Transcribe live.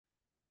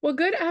Well,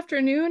 good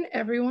afternoon,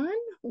 everyone.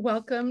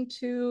 Welcome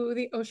to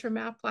the Osher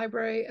Map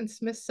Library and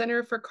Smith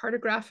Center for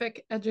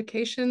Cartographic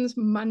Education's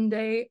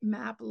Monday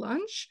Map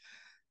Lunch,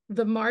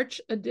 the March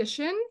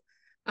edition.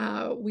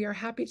 We are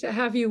happy to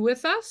have you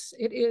with us.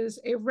 It is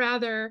a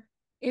rather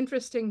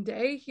interesting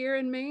day here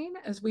in Maine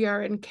as we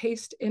are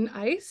encased in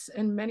ice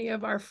and many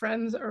of our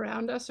friends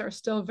around us are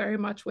still very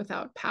much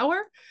without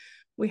power.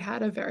 We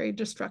had a very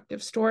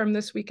destructive storm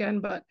this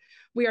weekend, but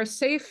we are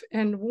safe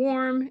and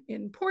warm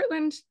in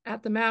Portland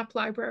at the Map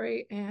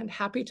Library and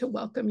happy to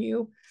welcome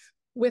you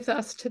with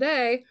us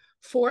today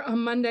for a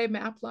Monday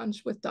Map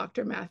Lunch with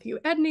Dr. Matthew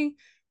Edney.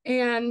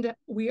 And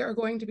we are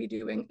going to be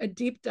doing a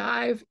deep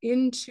dive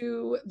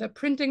into the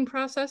printing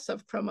process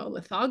of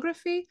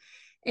chromolithography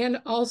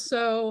and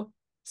also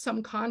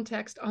some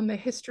context on the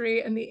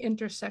history and the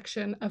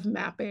intersection of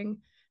mapping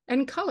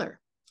and color.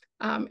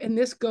 And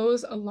this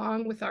goes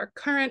along with our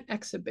current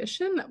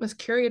exhibition that was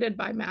curated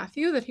by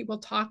Matthew that he will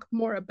talk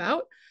more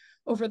about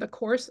over the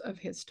course of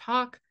his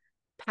talk,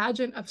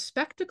 Pageant of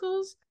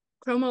Spectacles,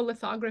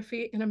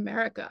 Chromolithography in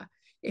America.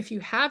 If you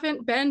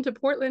haven't been to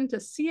Portland to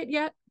see it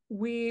yet,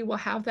 we will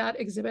have that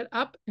exhibit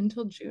up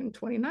until June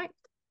 29th.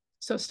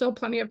 So still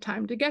plenty of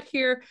time to get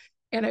here.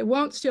 And I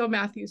won't steal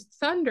Matthew's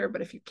thunder,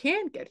 but if you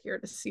can't get here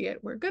to see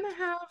it, we're going to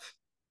have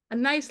a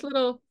nice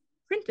little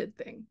printed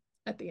thing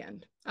at the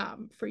end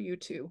for you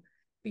to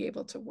be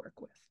able to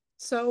work with.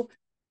 So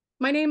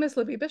my name is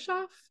Libby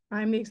Bischoff.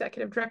 I'm the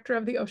executive director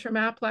of the Osher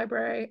Map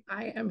Library.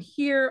 I am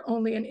here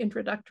only in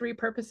introductory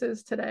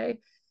purposes today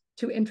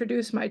to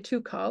introduce my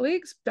two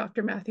colleagues,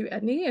 Dr. Matthew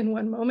Edney in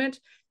one moment,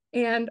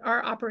 and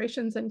our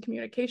operations and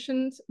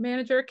communications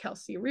manager,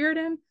 Kelsey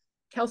Reardon.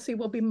 Kelsey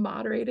will be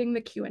moderating the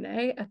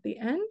Q&A at the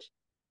end.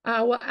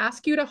 We'll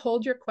ask you to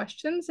hold your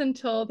questions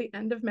until the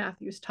end of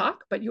Matthew's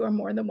talk, but you are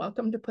more than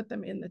welcome to put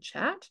them in the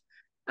chat.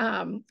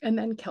 And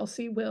then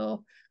Kelsey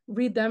will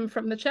read them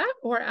from the chat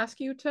or ask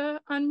you to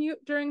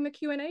unmute during the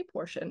Q&A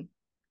portion.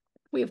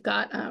 We've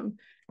got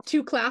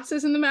two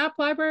classes in the Map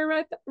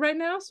Library right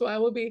now, so I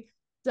will be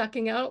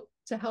ducking out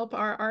to help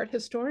our art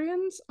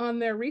historians on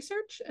their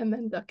research and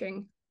then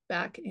ducking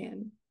back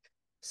in.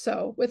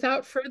 So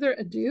without further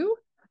ado,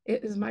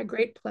 it is my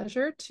great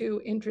pleasure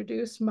to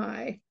introduce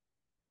my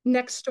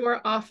next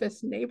door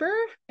office neighbor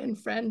and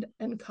friend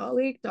and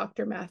colleague,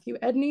 Dr. Matthew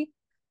Edney.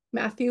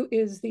 Matthew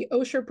is the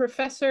Osher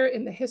Professor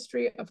in the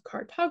History of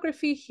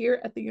Cartography here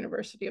at the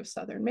University of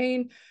Southern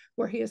Maine,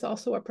 where he is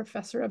also a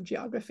professor of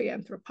geography and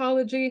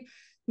anthropology.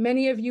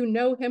 Many of you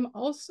know him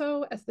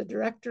also as the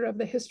director of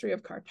the History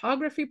of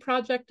Cartography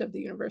Project at the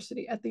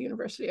University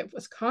of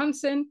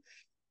Wisconsin.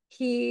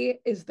 He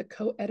is the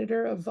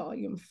co-editor of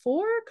Volume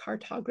 4,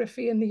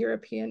 Cartography in the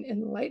European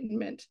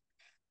Enlightenment.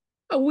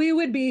 We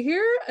would be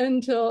here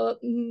until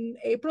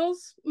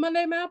April's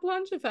Monday Map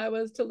Lunch if I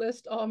was to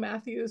list all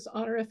Matthew's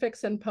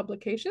honorifics and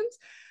publications.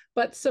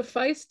 But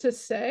suffice to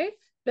say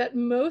that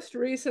most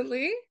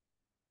recently,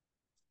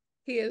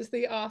 he is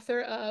the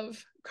author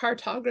of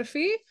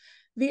Cartography,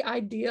 The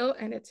Ideal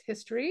and Its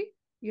History,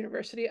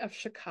 University of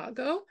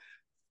Chicago.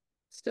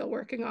 Still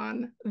working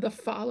on the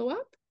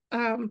follow-up,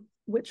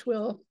 which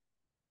will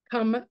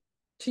come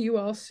to you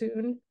all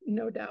soon,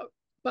 no doubt.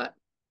 But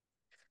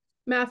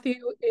Matthew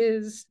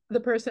is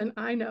the person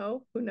I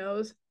know who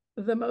knows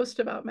the most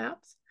about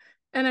maps.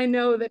 And I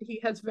know that he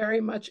has very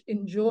much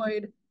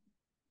enjoyed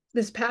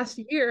this past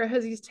year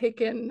as he's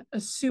taken a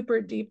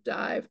super deep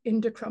dive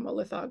into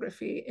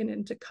chromolithography and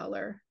into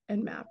color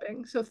and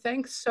mapping. So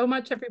thanks so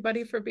much,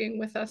 everybody, for being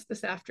with us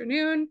this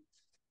afternoon.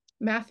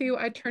 Matthew,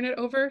 I turn it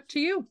over to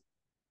you.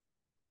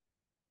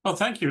 Well,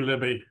 thank you,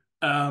 Libby.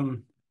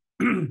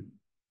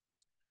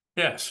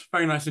 Yes,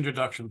 very nice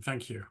introduction.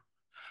 Thank you.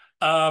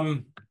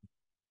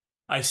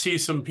 I see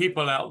some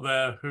people out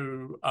there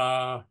who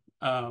know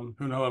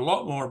a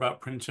lot more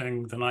about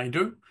printing than I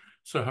do.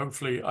 So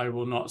hopefully I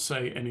will not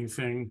say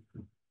anything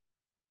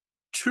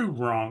too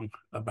wrong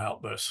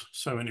about this.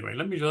 So anyway,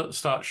 let me just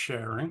start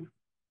sharing.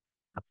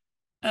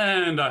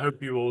 And I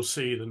hope you all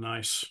see the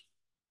nice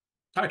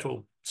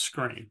title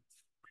screen.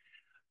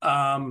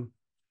 And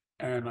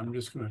I'm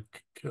just going to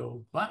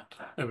kill that.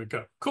 There we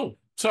go. Cool.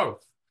 So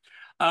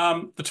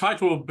the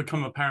title will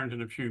become apparent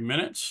in a few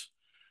minutes.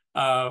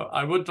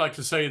 I would like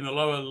to say in the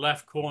lower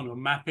left corner,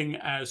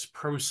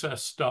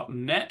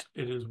 mappingasprocess.net.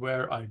 It is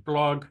where I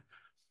blog,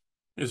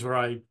 is where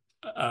I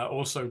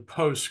also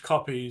post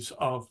copies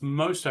of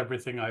most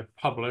everything I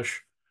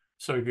publish.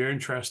 So if you're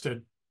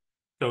interested,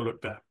 go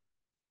look there.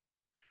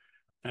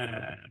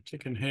 And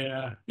click in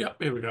here.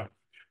 Yep, here we go.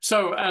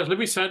 So as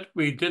Libby said,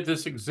 we did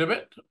this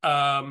exhibit.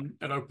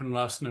 It opened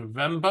last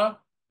November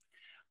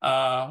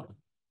called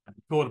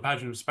The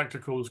Pageant of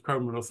Spectacles,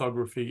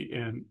 Chromolithography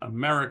in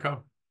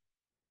America.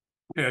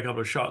 Here are a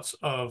couple of shots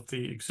of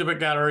the exhibit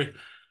gallery.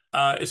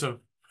 It's a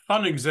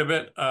fun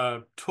exhibit,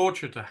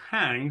 torture to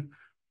hang,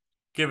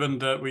 given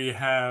that we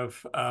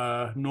have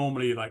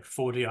normally like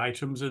 40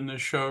 items in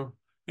this show,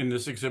 in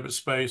this exhibit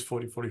space,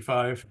 40,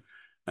 45.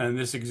 And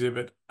this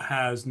exhibit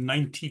has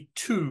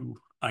 92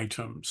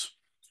 items.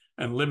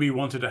 And Libby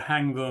wanted to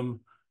hang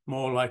them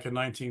more like a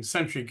 19th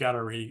century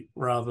gallery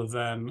rather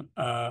than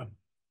a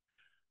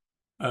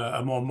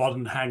more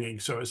modern hanging.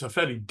 So it's a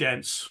fairly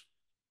dense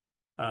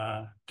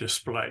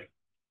display.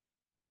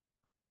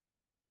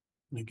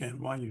 And again,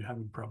 why are you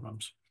having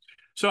problems?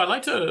 So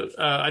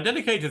I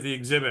dedicated the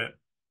exhibit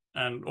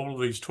and all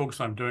of these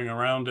talks I'm doing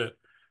around it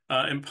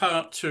in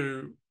part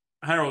to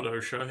Harold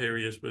Osher. Here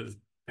he is with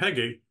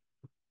Peggy,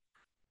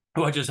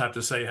 who I just have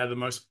to say had the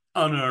most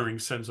unerring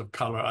sense of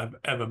color I've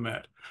ever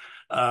met.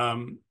 I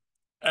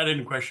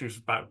didn't question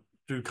about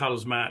do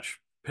colors match.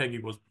 Peggy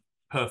was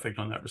perfect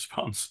on that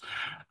response.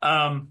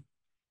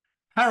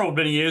 Harold,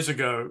 many years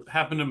ago,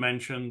 happened to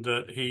mention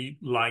that he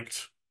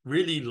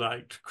really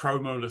liked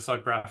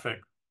chromolithographic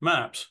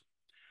maps.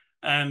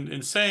 And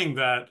in saying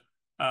that,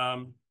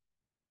 I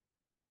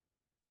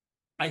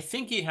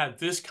think he had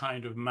this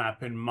kind of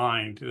map in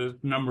mind. There's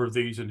a number of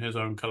these in his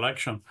own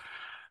collection.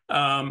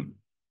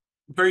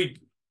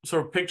 Very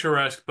sort of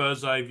picturesque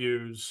bird's eye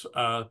views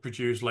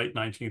produced late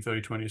 19th,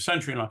 early 20th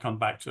century, and I'll come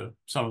back to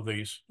some of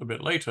these a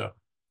bit later.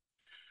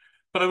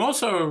 But I'm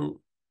also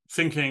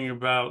thinking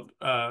about,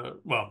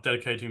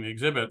 dedicating the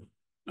exhibit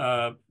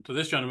to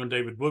this gentleman,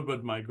 David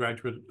Woodward, my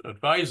graduate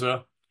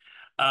advisor.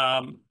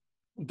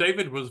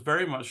 David was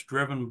very much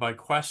driven by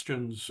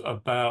questions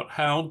about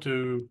how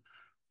do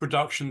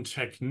production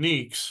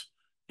techniques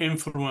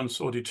influence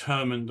or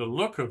determine the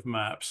look of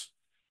maps.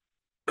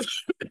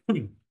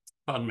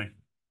 Pardon me.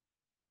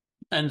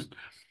 And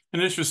in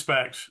this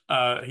respect,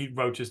 he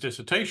wrote his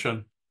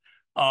dissertation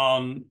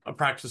on a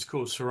practice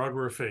called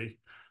serography,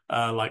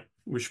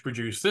 which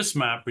produced this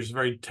map, which is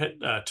very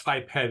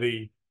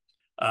type-heavy,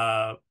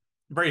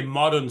 very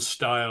modern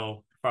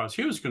style, as far as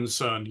he was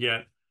concerned,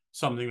 yet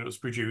something that was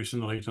produced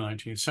in the late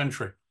 19th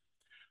century.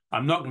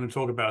 I'm not going to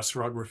talk about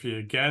serography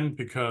again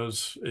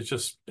because it's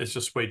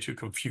just way too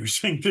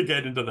confusing to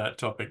get into that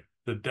topic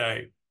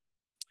today.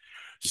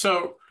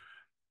 So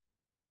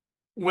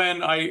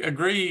when I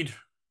agreed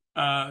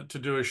to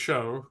do a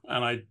show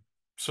and I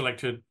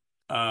selected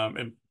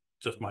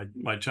just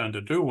my turn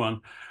to do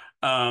one,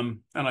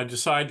 and I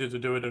decided to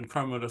do it in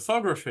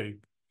chromolithography.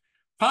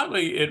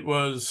 Partly it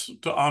was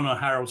to honor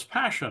Harold's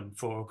passion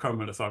for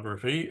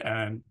chromolithography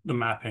and the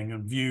mapping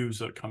and views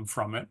that come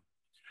from it,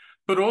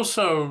 but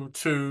also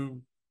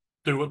to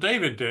do what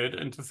David did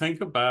and to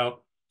think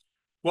about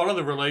what are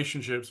the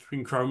relationships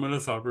between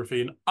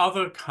chromolithography and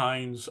other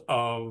kinds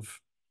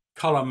of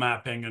color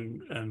mapping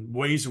and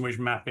ways in which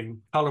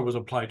color was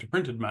applied to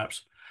printed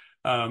maps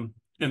in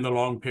the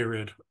long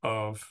period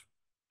of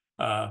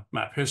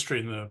map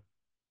history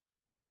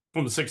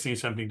from the 16th,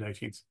 17th,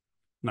 18th,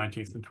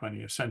 19th, and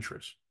 20th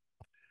centuries.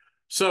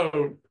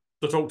 So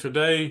the talk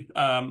today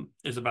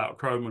is about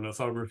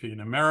chromolithography in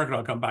America.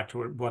 I'll come back to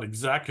what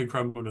exactly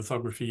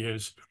chromolithography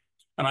is.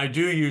 And I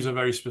do use a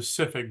very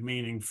specific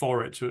meaning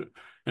for it to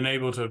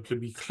enable to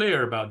be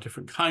clear about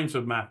different kinds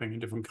of mapping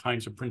and different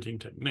kinds of printing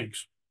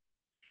techniques.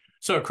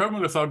 So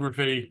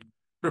chromolithography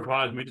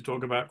requires me to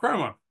talk about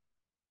chroma.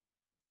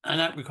 And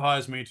that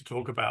requires me to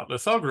talk about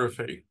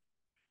lithography.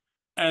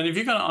 And if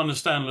you're going to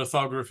understand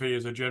lithography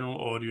as a general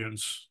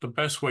audience, the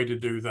best way to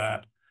do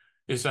that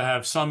is to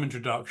have some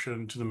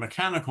introduction to the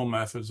mechanical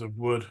methods of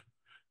wood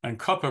and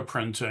copper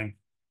printing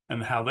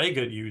and how they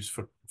get used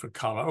for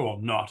color,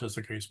 or not, as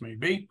the case may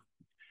be.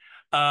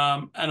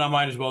 And I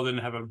might as well then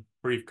have a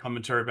brief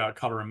commentary about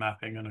color and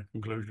mapping and a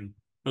conclusion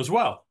as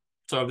well.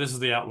 So this is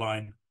the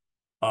outline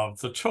of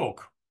the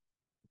talk.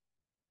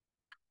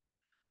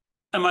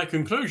 And my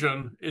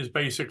conclusion is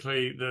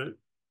basically that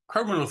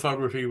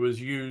chromolithography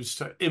was used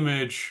to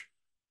image,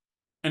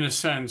 in a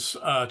sense,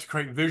 to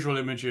create visual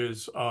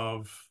images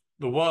of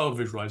the world,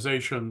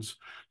 visualizations,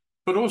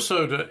 but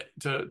also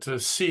to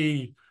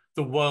see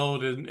the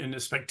world in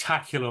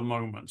spectacular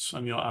moments.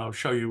 And I'll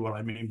show you what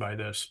I mean by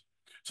this.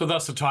 So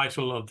that's the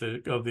title of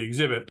the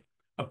exhibit,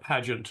 A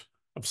Pageant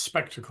of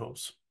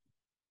Spectacles.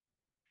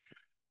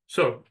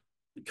 So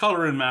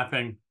color and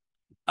mapping.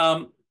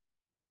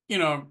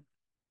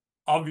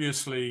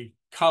 Obviously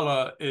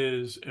color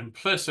is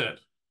implicit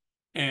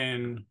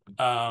in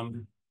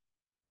the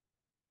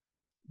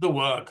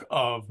work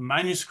of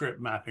manuscript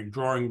mapping,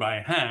 drawing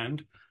by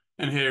hand.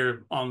 And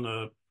here on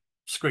the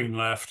screen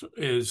left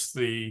is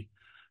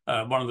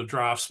one of the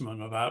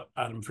draftsmen of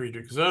Adam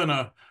Friedrich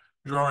Zerner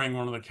drawing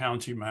one of the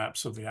county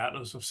maps of the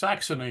Atlas of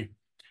Saxony,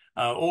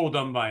 all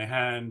done by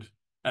hand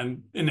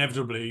and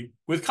inevitably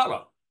with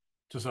color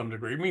to some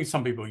degree. I mean,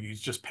 some people use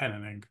just pen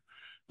and ink,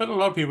 but a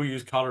lot of people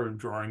use color in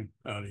drawing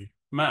early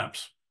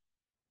maps.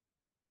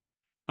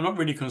 I'm not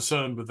really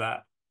concerned with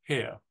that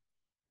here.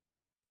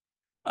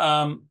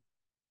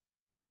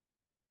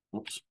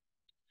 Oops.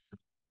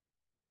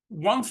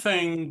 One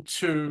thing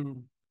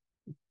to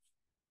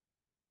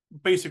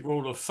basic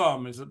rule of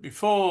thumb is that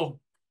before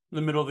the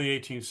middle of the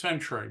 18th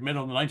century,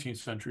 middle of the 19th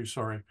century,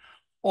 sorry,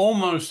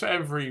 almost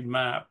every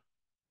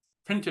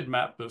printed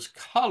map that's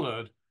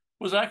colored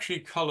was actually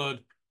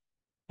colored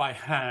by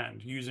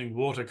hand using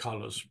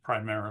watercolors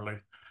primarily.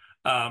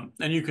 And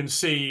you can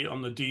see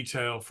on the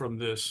detail from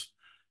this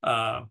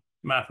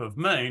map of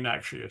Maine,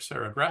 actually a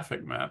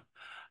serographic map,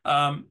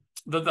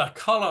 the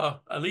color,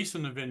 at least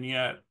in the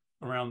vignette,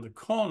 around the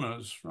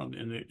corners,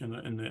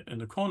 in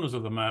the corners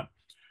of the map,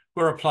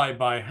 were applied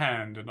by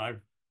hand, and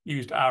I've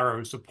used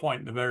arrows to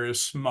point the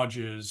various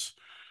smudges,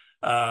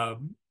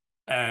 and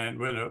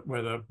where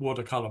the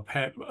watercolor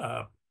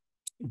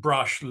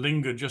brush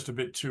lingered just a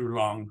bit too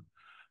long,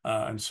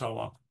 and so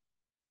on.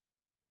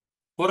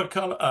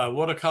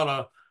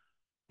 Watercolor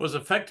was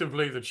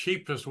effectively the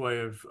cheapest way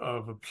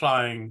of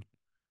applying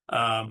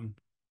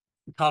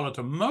color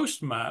to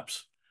most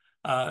maps,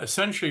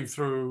 essentially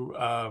through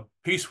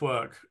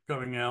piecework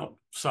going out,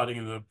 starting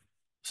in the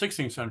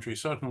 16th century,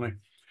 certainly,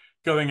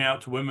 going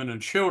out to women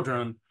and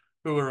children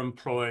who were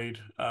employed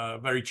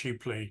very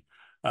cheaply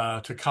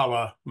to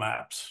color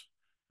maps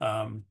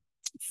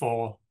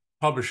for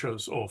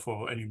publishers or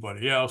for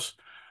anybody else.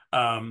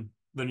 The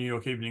New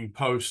York Evening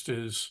Post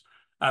is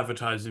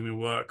advertising the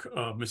work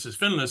of Mrs.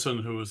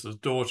 Finlayson, who was the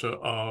daughter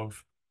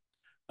of,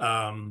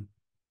 and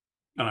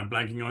I'm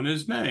blanking on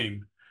his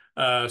name,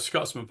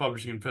 Scotsman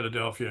Publishing in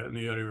Philadelphia in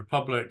the early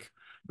Republic,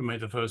 who made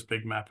the first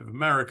big map of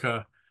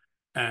America,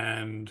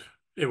 and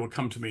it will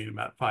come to me in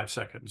about 5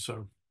 seconds.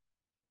 So,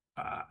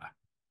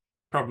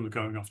 problem of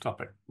going off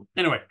topic.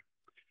 Anyway,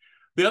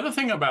 the other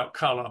thing about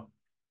color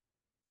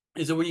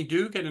is that when you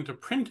do get into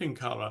printing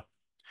color,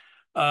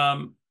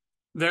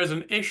 there's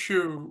an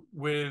issue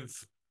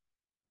with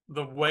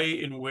the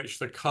way in which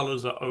the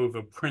colors are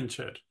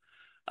overprinted.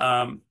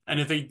 And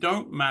if they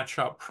don't match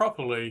up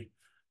properly,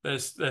 they're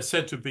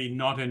said to be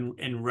not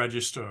in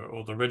register,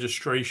 or the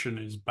registration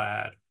is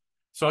bad.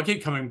 So I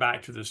keep coming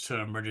back to this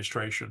term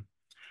registration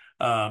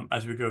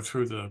as we go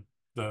through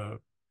the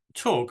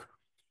talk.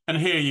 And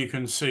here you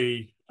can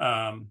see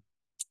from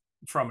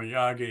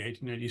Miyagi,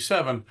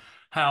 1887,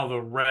 how the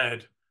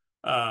red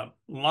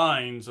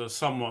lines are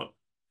somewhat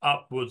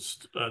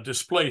upwards,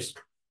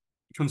 displaced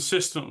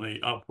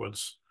consistently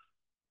upwards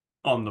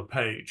on the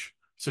page,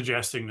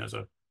 suggesting there's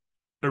a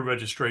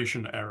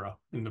registration error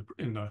in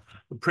the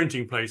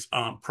printing plates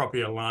aren't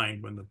properly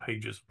aligned when the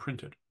pages are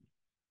printed.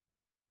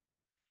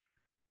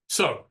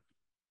 So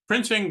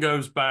printing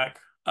goes back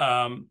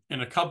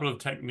in a couple of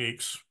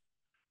techniques,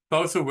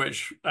 both of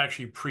which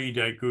actually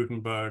predate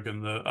Gutenberg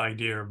and the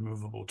idea of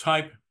movable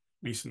type,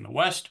 at least in the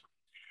West,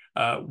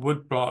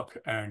 woodblock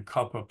and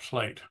copper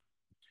plate.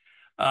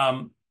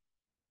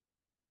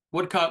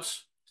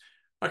 Woodcuts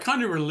are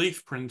kind of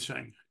relief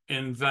printing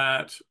in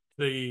that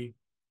the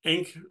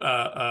ink,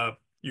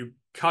 you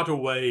cut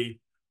away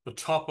the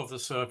top of the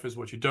surface,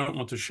 what you don't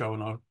want to show,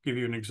 and I'll give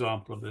you an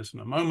example of this in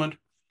a moment.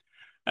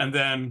 And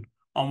then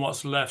on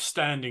what's left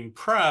standing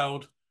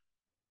proud,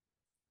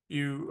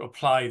 you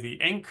apply the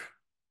ink,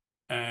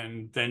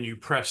 and then you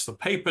press the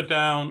paper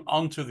down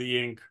onto the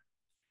ink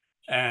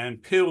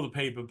and peel the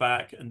paper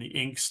back, and the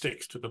ink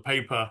sticks to the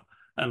paper,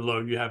 and lo,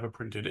 you have a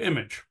printed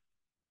image.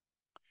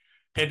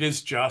 It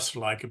is just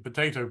like a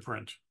potato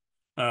print.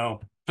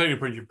 Now, potato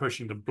print, you're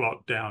pushing the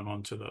block down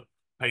onto the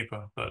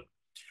paper,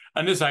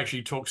 and this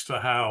actually talks to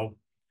how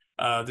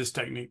this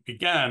technique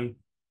began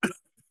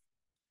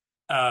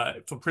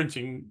for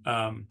printing,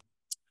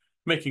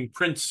 making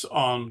prints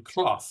on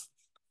cloth,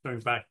 going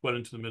back well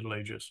into the Middle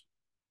Ages.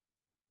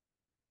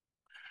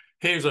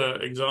 Here's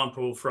an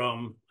example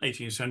from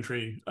 18th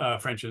century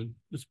French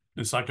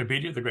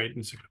encyclopedia, the Great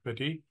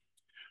Encyclopedia,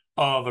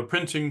 of a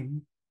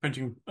printing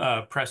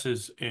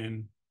presses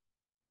in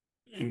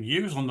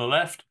use. On the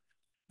left,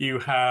 you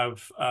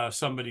have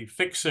somebody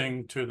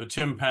fixing to the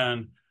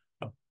timpan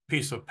a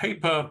piece of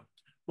paper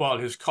while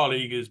his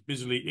colleague is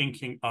busily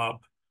inking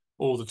up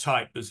all the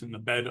type that's in the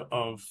bed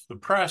of the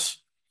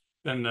press.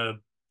 Then the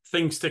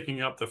thing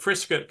sticking up the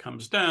frisket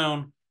comes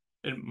down.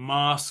 It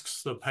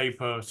masks the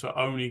paper to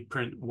only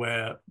print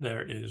where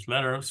there is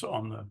letters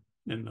on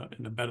in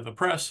the bed of the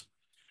press.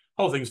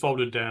 Whole thing's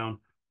folded down,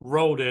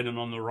 rolled in, and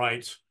on the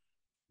right,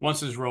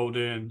 once it's rolled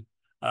in,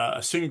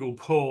 a single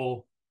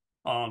pull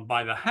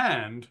by the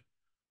hand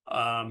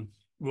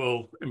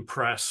will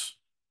impress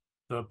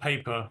the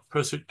paper,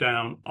 push it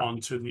down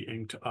onto the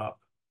inked up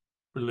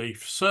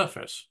relief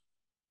surface.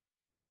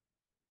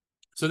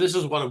 So this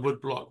is what a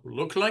woodblock will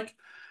look like.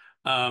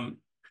 I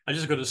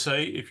just got to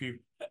say, if you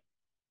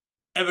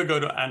ever go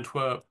to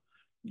Antwerp,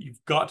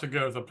 you've got to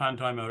go to the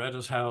Plantinga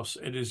Editor's House.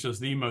 It is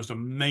just the most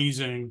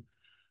amazing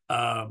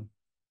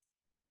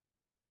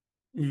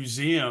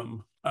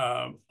museum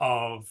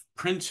of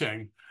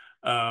printing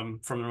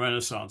from the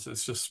Renaissance.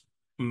 It's just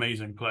an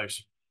amazing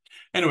place.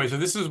 Anyway, so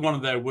this is one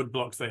of their wood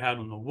blocks they had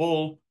on the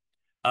wall.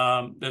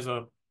 There's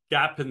a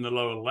gap in the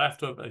lower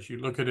left of as you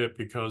look at it,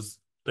 because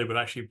they would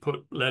actually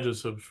put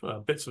letters of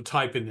bits of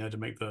type in there to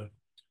make the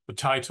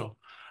title.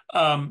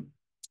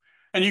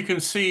 And you can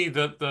see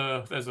that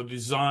there's a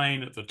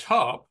design at the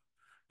top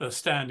that's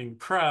standing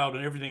proud,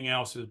 and everything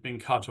else has been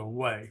cut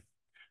away.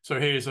 So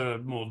here's a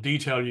more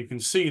detail. You can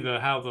see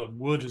how the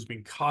wood has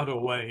been cut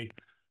away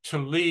to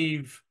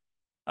leave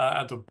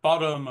at the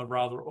bottom a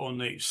rather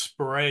ornate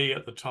spray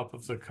at the top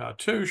of the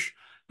cartouche,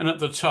 and at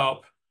the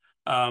top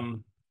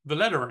the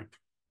lettering.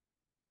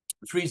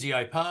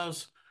 Friesi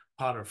Paz,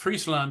 part of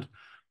Friesland.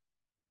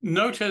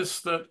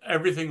 Notice that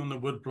everything on the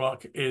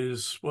woodblock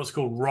is what's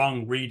called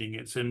wrong reading.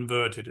 It's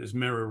inverted, it's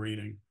mirror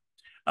reading.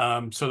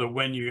 So that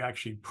when you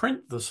actually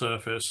print the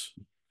surface,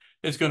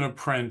 it's going to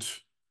print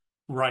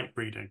right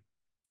reading.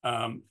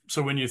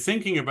 So when you're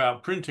thinking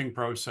about printing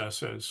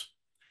processes,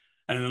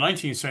 and in the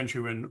 19th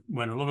century,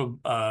 when a lot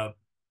of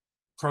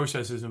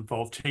processes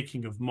involve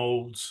taking of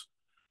molds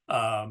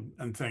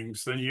and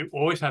things, then you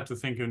always have to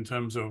think in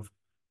terms of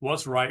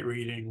what's right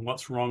reading,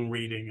 what's wrong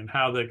reading, and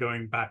how they're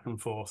going back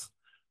and forth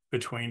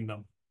between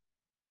them.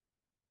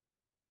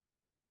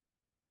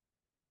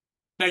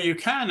 Now, you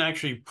can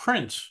actually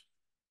print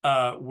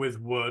with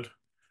wood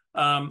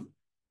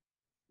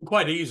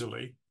quite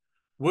easily.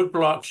 Wood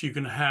blocks, you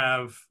can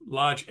have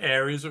large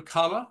areas of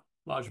color,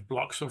 large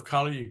blocks of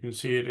color. You can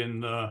see it in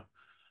the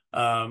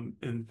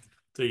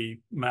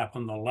map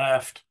on the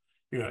left.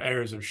 You got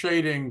areas of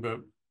shading, but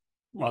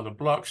other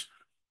blocks.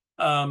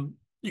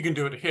 You can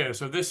do it here.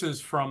 So this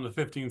is from the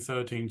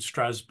 1513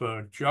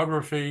 Strasbourg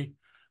Geography,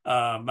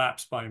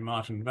 maps by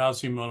Martin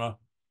Waldseemüller.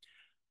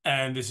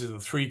 And this is a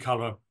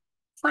three-color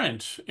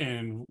print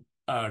in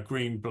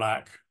green,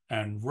 black,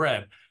 and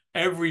red.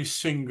 Every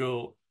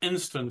single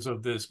instance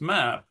of this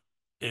map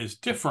is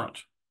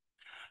different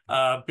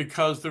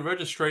because the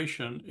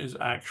registration is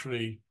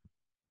actually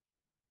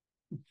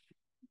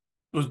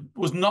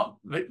was not,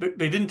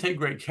 they didn't take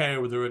great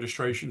care with the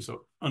registration.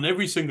 So on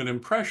every single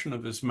impression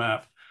of this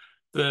map,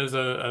 there's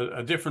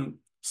a different,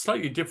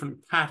 slightly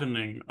different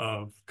patterning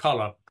of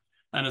color.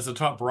 And as the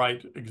top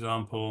right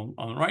example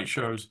on the right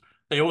shows,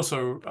 they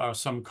also are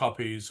some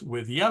copies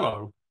with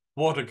yellow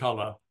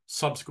watercolor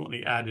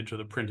subsequently added to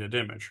the printed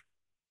image.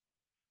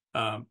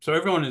 So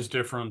everyone is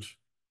different.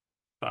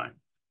 Fine.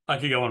 I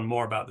could go on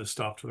more about this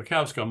stuff till the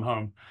cows come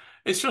home.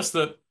 It's just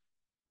that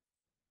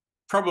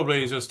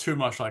probably is just too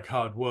much like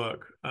hard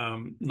work,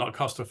 not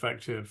cost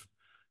effective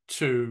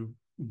to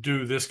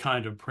do this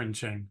kind of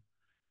printing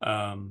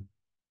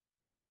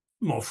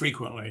more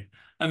frequently.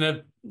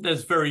 And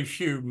there's very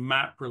few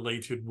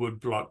map-related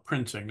woodblock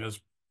printing. There's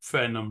a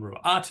fair number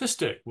of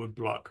artistic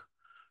woodblock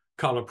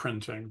color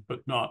printing,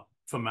 but not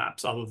for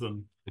maps other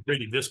than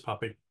really this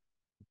puppy.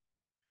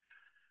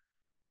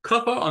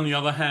 Copper, on the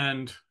other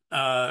hand,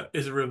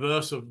 is a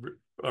reverse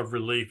of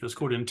relief. It's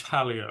called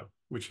intaglio,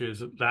 which is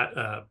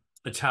that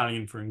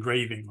Italian for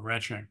engraving or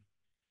etching.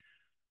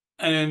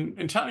 And in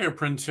intaglio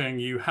printing,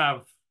 you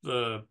have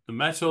the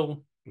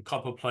metal, the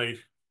copper plate,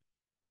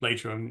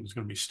 later it's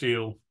going to be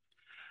steel,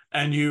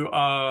 and you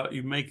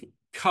make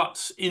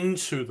cuts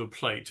into the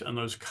plate, and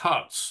those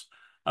cuts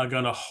are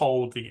going to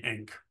hold the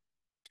ink.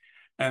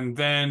 And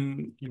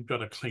then you've got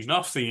to clean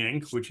off the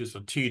ink, which is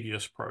a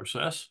tedious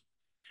process.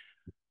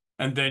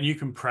 And then you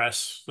can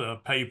press the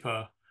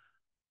paper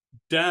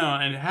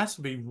down, and it has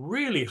to be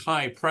really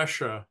high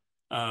pressure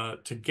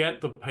to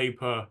get the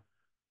paper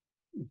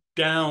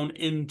down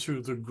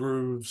into the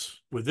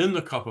grooves within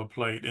the copper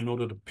plate in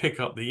order to pick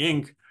up the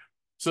ink.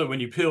 So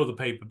when you peel the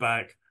paper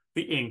back,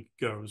 the ink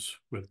goes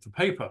with the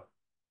paper.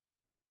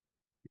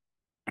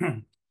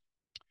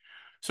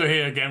 So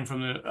here again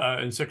from the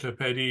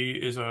Encyclopedia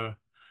is a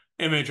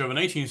image of an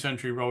 18th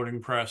century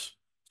rolling press.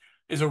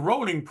 Is a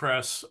rolling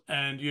press,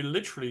 and you're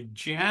literally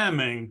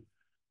jamming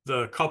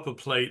the copper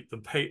plate,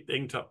 the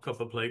inked up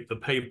copper plate, the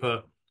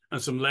paper, and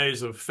some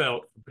layers of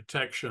felt for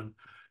protection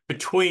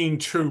between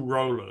two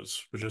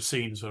rollers, which are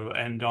seen sort of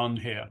end on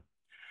here.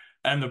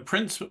 And the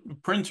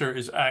printer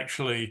is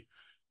actually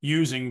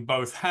using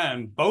both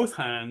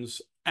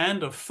hands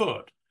and a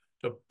foot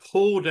to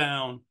pull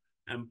down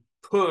and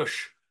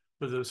push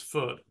with his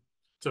foot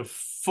to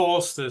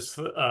force this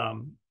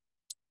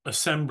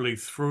assembly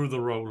through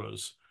the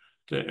rollers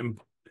to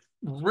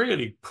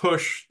really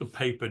push the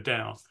paper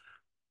down.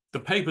 The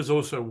paper's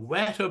also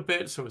wet a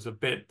bit, so it's a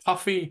bit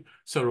puffy,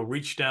 so it'll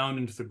reach down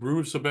into the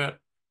grooves a bit.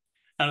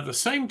 And at the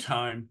same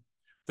time,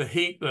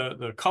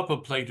 the copper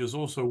plate is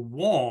also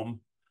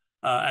warm.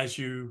 As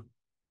you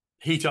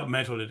heat up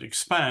metal, it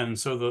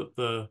expands so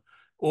that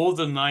all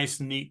the nice,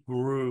 neat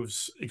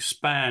grooves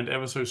expand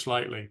ever so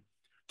slightly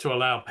to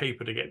allow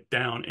paper to get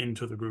down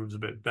into the grooves a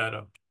bit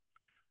better.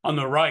 On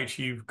the right,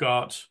 you've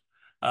got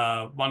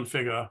one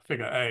figure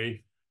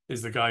A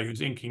is the guy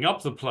who's inking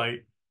up the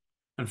plate,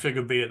 and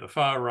figure B at the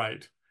far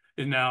right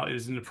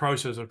is in the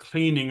process of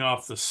cleaning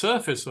off the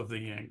surface of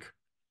the ink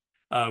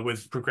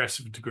with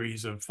progressive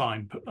degrees of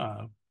fine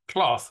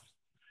cloth.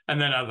 And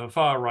then at the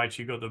far right,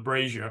 you've got the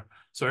brazier.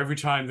 So every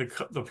time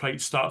the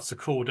plate starts to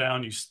cool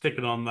down, you stick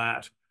it on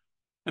that.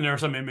 And there are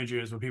some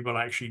images where people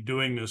are actually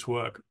doing this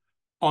work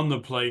on the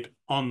plate,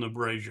 on the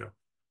brazier.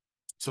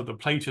 So the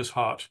plate is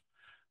hot,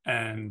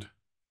 and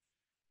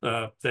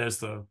there's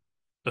the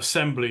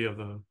assembly of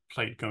the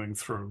plate going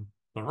through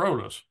the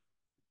rollers.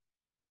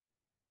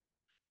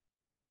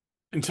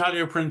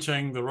 Intaglio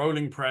printing, the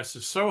rolling press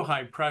is so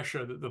high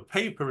pressure that the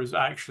paper is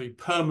actually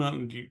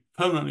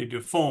permanently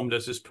deformed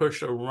as it's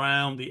pushed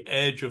around the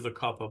edge of the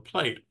copper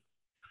plate,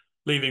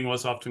 leaving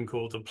what's often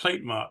called the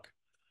plate mark.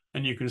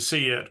 And you can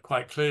see it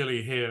quite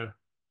clearly here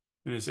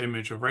in this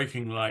image of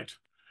raking light,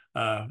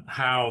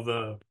 how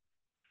the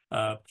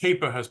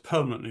paper has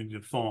permanently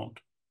deformed.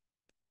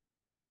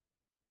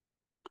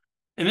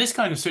 In this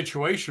kind of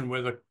situation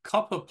where the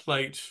copper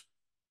plate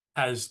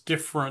has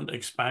different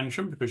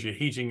expansion because you're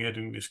heating it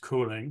and it's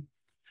cooling,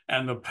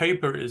 and the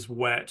paper is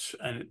wet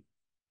and it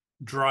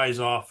dries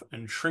off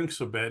and shrinks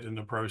a bit in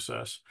the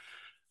process,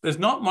 there's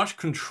not much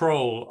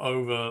control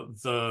over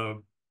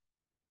the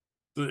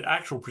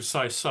actual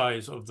precise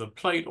size of the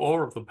plate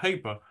or of the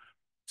paper.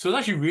 So it's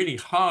actually really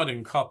hard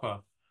in copper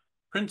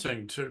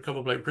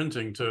plate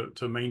printing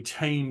to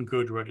maintain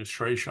good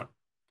registration.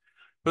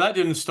 But that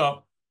didn't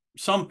stop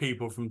some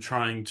people from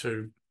trying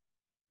to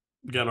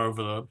get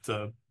over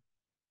the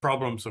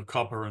problems of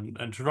copper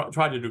and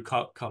try to do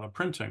color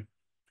printing.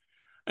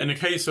 In the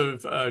case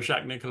of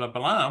Jacques-Nicolas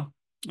Belin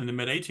in the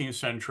mid-18th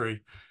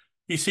century,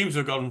 he seems to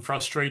have gotten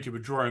frustrated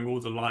with drawing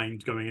all the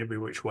lines going every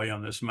which way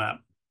on this map.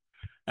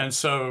 And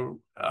so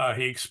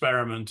he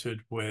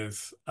experimented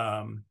with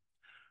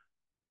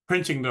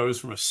printing those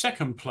from a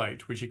second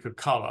plate, which he could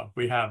color.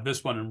 We have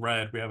this one in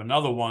red. We have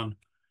another one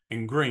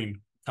in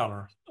green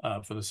color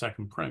for the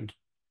second print.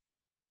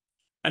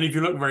 And if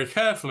you look very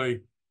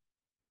carefully,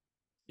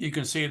 you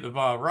can see at the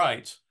far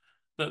right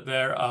that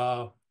there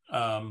are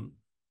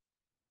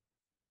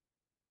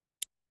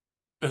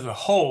there's a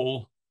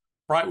hole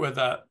right where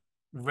that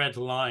red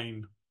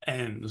line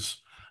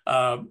ends.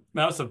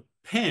 That's a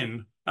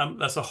pin.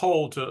 That's a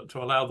hole to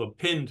allow the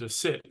pin to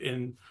sit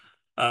in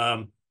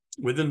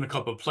within the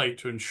copper plate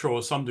to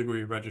ensure some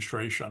degree of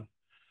registration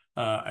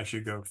as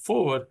you go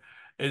forward.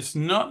 It's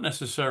not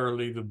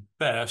necessarily the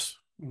best.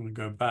 I'm going to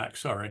go back,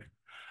 sorry.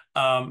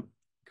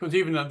 Because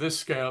even at this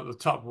scale, at the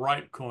top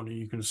right corner,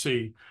 you can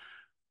see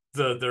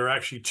there are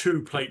actually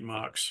two plate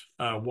marks,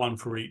 one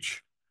for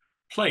each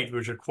plate,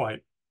 which are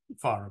quite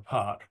far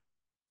apart.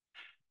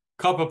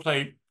 Copper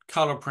plate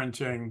color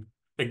printing,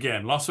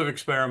 again, lots of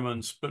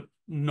experiments, but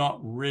not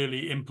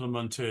really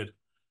implemented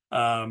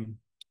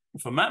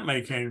for map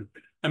making.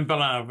 And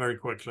Belin very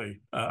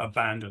quickly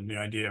abandoned the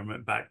idea and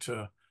went back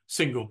to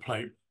single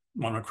plate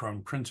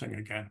monochrome printing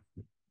again.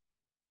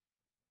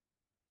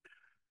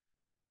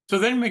 So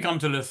then we come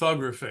to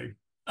lithography,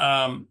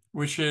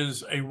 which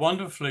is a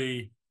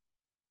wonderfully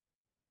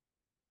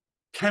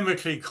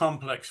chemically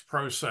complex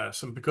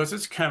process. And because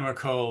it's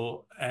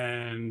chemical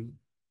and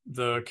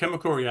the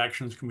chemical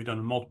reactions can be done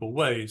in multiple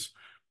ways,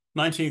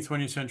 19th,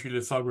 20th century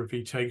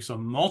lithography takes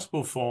on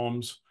multiple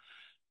forms,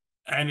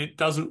 and it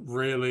doesn't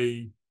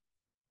really,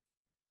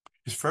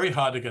 it's very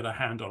hard to get a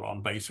handle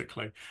on,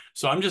 basically.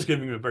 So I'm just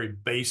giving you a very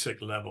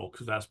basic level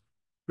because that's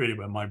really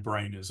where my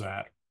brain is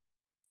at.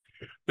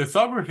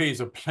 Lithography is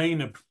a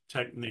planar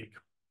technique,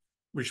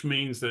 which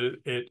means that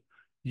it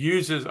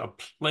uses a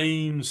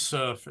plane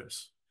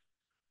surface.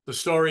 The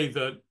story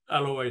that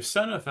Alois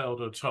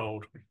Sennefelder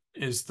told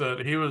is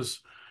that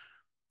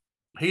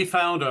he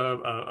found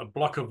a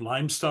block of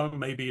limestone,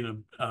 maybe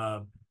in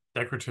a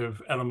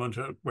decorative element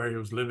where he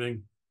was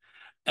living,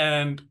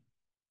 and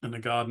in the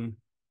garden,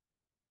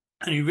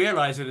 and he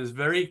realized that his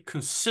very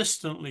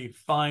consistently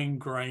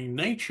fine-grained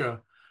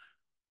nature.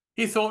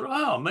 He thought,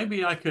 oh,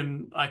 maybe I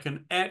can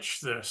etch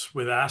this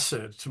with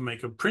acid to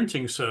make a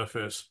printing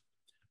surface,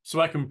 so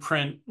I can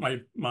print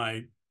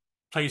my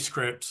play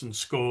scripts and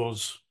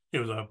scores. He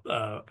was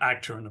a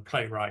actor and a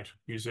playwright,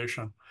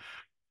 musician.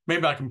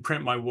 Maybe I can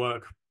print my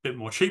work a bit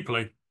more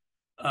cheaply.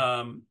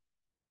 Didn't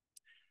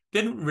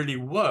really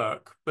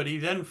work, but he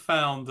then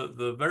found that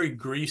the very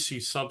greasy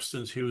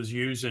substance he was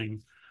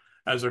using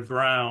as a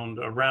ground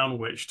around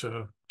which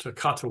to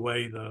cut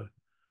away the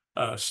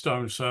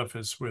stone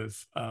surface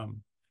with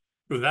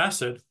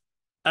acid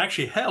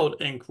actually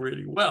held ink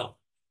really well.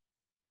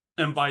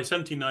 And by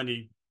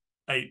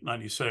 1798,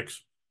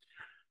 96,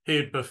 he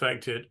had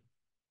perfected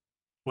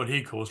what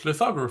he calls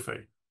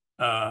lithography.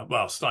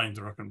 Well,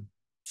 Steindruck and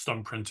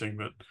stone printing,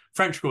 but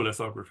French school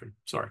lithography,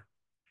 sorry.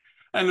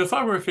 And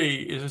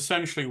lithography is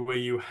essentially where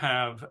you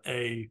have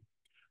a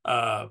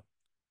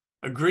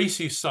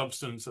greasy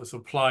substance that's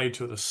applied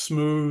to the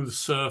smooth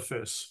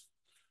surface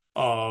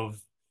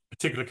of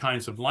particular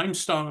kinds of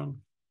limestone.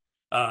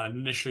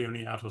 Initially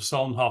only out of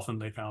Solnhofen,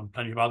 they found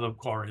plenty of other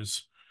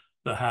quarries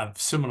that have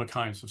similar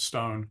kinds of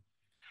stone.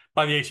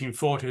 By the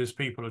 1840s,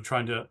 people are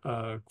trying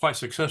to quite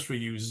successfully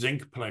use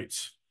zinc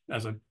plates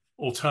as an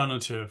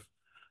alternative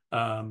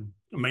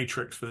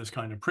matrix for this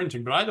kind of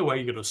printing. But either way,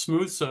 you get a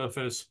smooth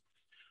surface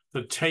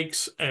that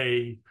takes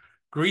a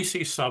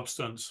greasy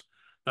substance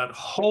that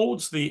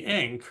holds the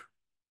ink,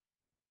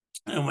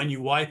 and when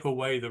you wipe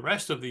away the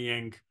rest of the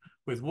ink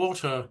with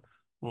water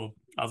or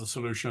other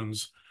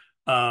solutions,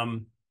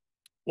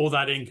 all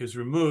that ink is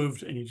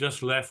removed and you're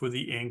just left with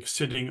the ink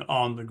sitting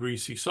on the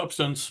greasy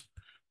substance.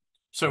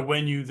 So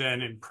when you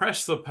then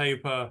impress the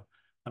paper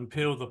and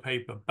peel the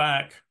paper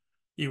back,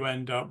 you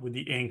end up with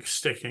the ink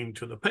sticking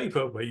to the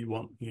paper where you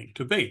want the ink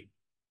to be.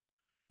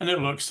 And it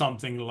looks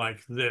something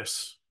like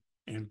this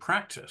in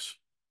practice.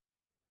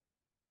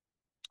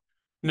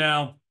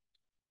 Now,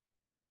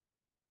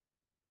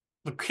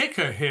 the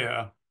kicker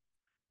here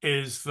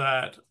is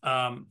that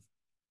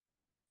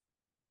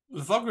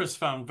lithographers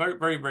found very,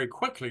 very, very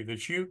quickly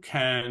that you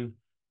can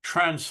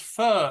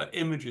transfer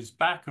images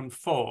back and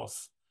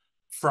forth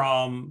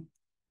from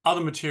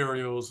other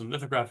materials and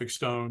lithographic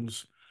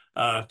stones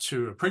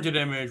to a printed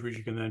image, which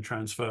you can then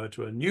transfer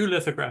to a new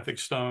lithographic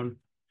stone.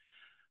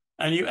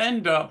 And you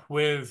end up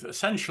with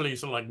essentially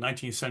sort of like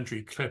 19th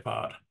century clip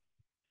art.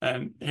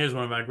 And here's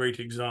one of our great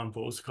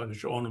examples,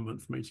 cottage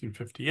ornament from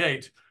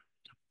 1858.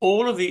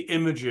 All of the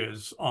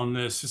images on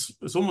this,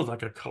 it's almost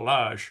like a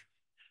collage,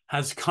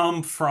 has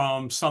come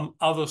from some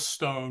other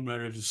stone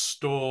where it is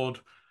stored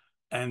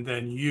and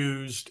then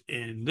used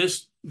in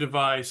this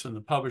device, and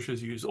the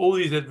publishers use all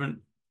these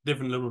different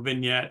little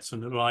vignettes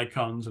and little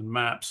icons and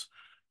maps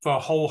for a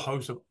whole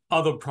host of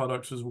other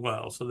products as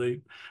well. So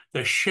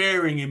they're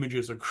sharing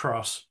images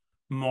across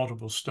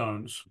multiple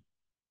stones.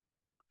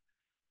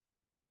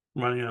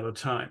 Running out of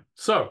time.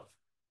 So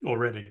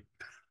already.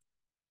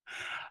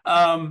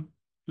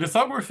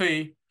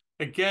 Lithography,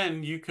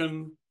 again, you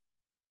can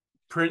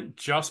print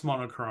just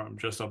monochrome,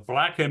 just a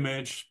black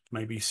image,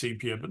 maybe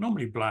sepia, but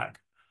normally black,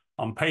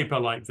 on paper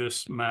like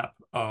this map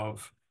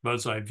of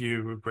bird's eye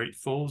view of Great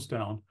Falls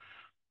down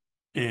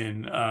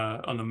in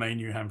on the Maine,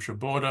 New Hampshire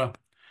border.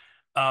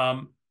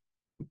 But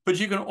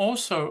you can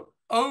also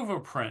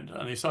overprint,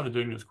 and they started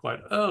doing this quite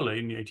early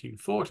in the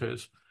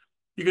 1840s.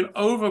 You can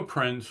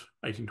overprint,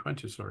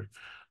 1820s, sorry,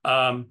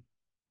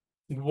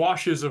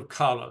 washes of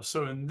color.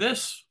 So in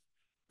this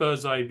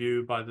bird's eye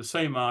view by the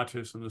same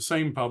artist and the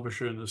same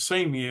publisher in the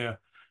same year,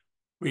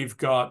 we've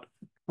got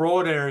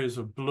broad areas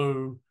of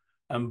blue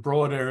and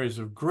broad areas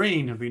of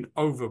green have been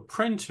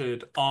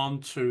overprinted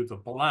onto the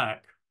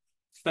black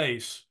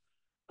face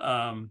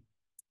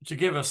to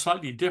give a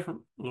slightly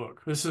different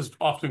look. This is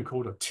often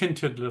called a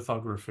tinted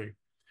lithography.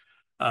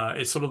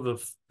 It's sort of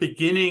the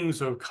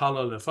beginnings of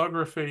color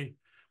lithography.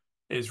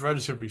 It's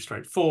relatively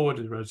straightforward,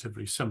 it's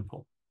relatively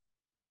simple.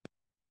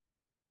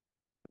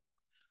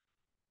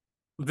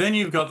 Then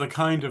you've got the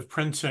kind of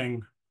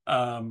printing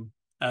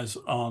as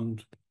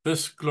on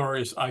this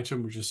glorious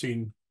item, which has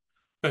seen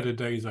better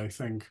days, I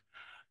think,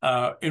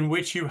 in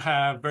which you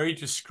have very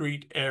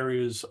discrete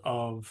areas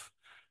of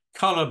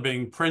color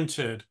being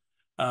printed,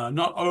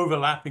 not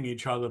overlapping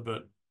each other,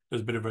 but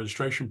there's a bit of a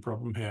registration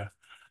problem here.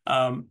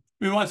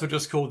 We might as well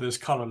just call this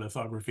color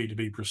lithography to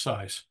be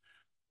precise.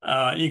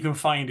 You can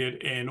find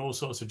it in all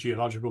sorts of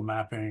geological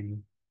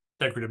mapping,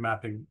 decorative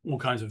mapping, all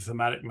kinds of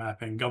thematic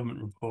mapping,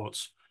 government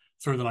reports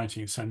through the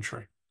 19th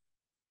century.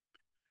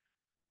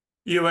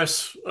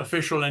 US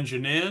official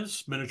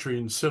engineers, military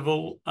and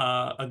civil,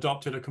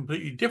 adopted a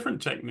completely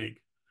different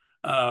technique,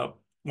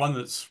 one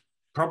that's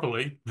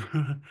properly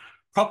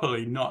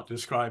not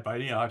described by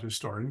any art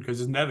historian because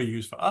it's never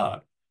used for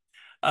art.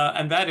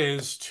 And that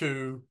is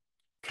to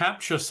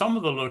capture some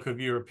of the look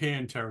of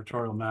European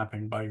territorial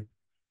mapping by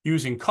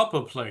using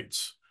copper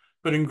plates,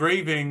 but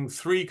engraving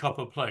 3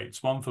 copper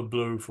plates, one for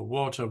blue for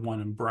water,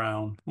 one in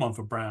brown, one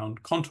for brown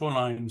contour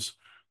lines,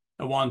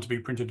 and one to be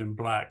printed in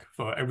black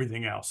for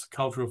everything else,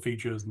 cultural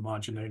features,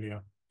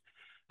 marginalia.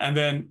 And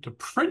then to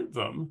print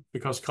them,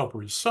 because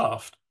copper is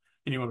soft,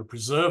 and you want to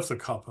preserve the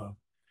copper,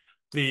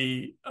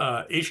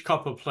 each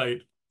copper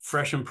plate,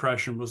 fresh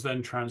impression, was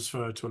then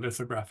transferred to a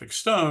lithographic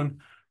stone,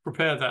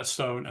 prepare that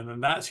stone, and then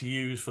that's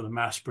used for the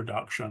mass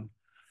production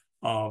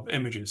of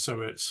images.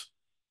 So it's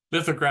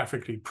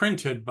lithographically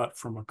printed, but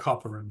from a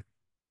copper and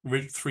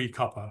 3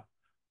 copper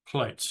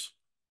plates.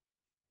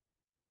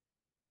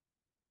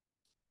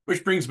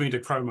 Which brings me to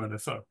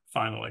chromolitho,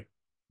 finally.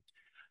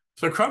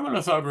 So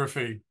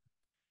chromolithography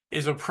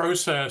is a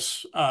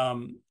process,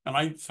 and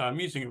I'm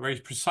using it very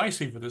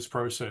precisely for this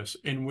process,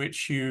 in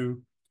which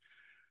you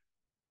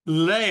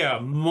layer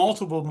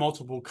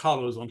multiple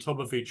colors on top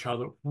of each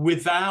other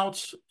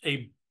without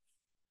a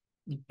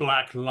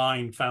black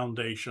line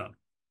foundation.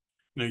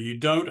 You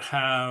don't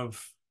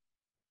have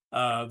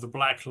the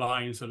black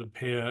lines that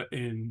appear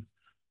in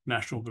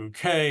National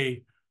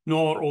Bouquet,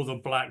 nor all the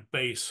black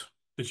base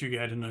that you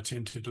get in a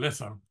tinted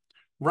litho.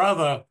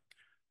 Rather,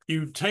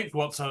 you take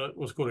what's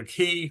called a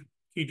key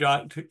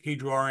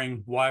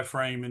drawing,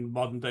 wireframe in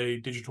modern day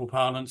digital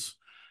parlance,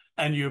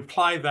 and you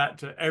apply that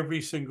to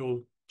every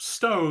single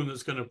stone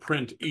that's going to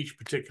print each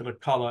particular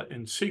color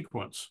in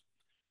sequence.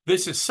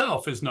 This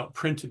itself is not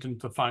printed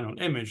into the final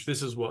image.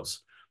 This is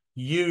what's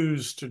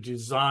used to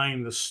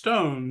design the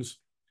stones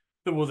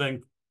that will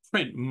then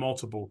print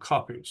multiple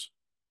copies.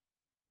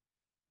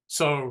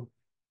 So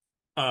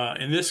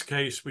in this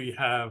case, we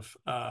have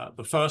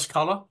the first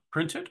color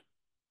printed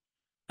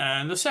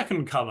and the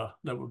second color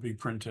that would be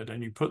printed.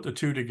 And you put the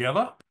two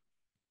together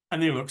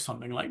and they look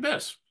something like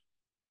this.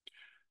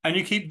 And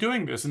you keep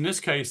doing this. In this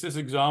case, this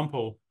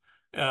example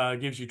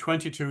gives you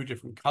 22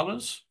 different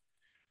colors.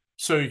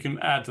 So you can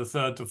add the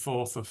third, the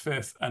fourth, the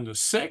fifth, and the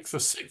sixth. The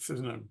sixth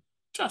is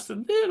just a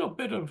little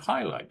bit of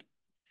highlight.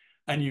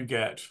 And you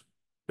get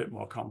a bit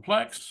more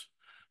complex.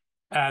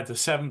 Add the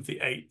seventh, the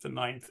eighth, the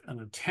ninth, and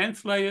the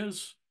 10th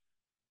layers.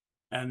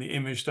 And the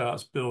image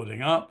starts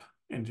building up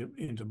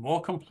into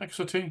more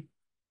complexity,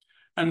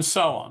 and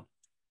so on.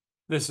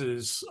 This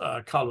is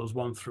colors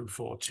 1 through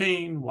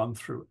 14, 1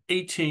 through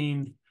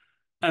 18,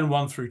 and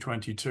 1 through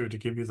 22 to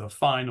give you the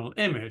final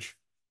image,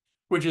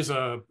 which is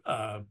a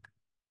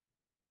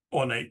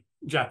ornate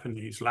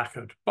Japanese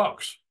lacquered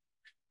box.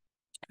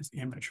 Is the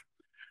image.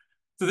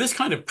 So this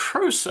kind of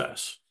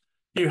process,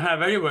 you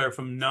have anywhere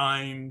from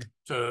 9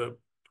 to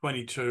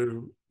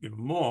 22, even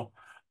more,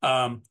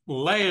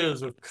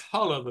 layers of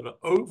color that are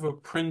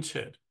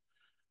overprinted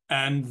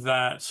and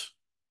that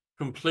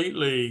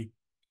completely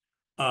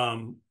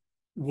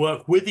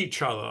work with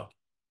each other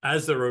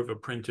as they're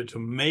overprinted to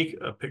make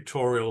a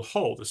pictorial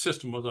whole. The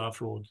system was,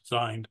 after all,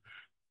 designed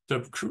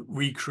to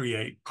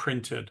recreate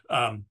painted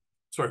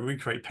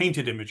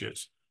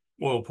images,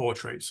 oil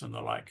portraits and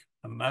the like,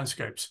 and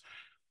landscapes.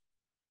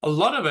 A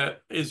lot of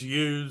it is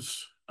used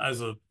as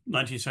the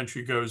 19th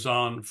century goes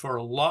on for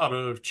a lot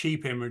of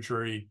cheap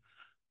imagery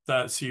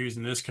that's used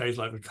in this case,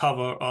 like the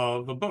cover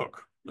of a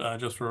book,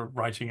 just for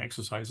writing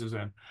exercises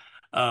in.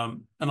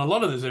 And a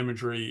lot of this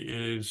imagery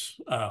is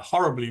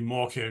horribly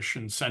mawkish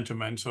and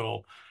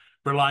sentimental,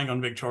 relying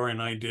on Victorian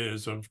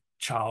ideas of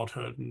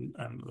childhood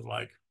and the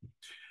like.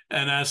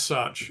 And as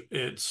such,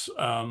 it's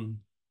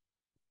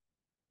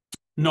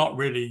not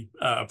really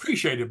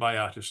appreciated by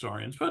art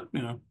historians, but,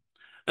 you know,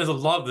 there's a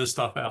lot of this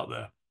stuff out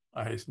there,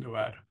 I hasten to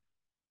add.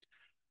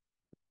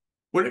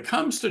 When it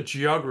comes to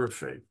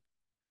geography,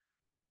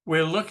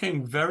 we're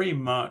looking very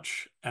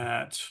much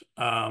at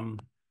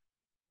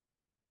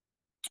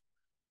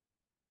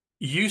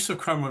use of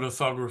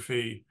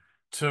chromolithography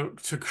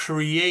to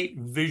create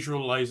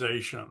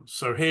visualization.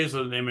 So here's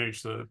an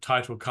image, the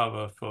title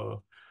cover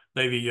for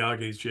Levi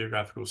Yagi's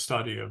Geographical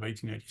Study of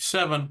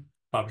 1887,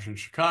 published in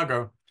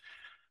Chicago.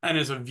 And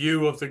it's a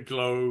view of the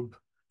globe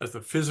as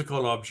the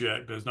physical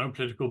object. There's no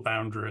political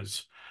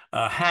boundaries,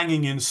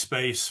 hanging in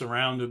space,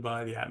 surrounded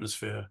by the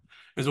atmosphere.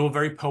 It's all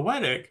very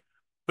poetic,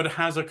 but it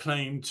has a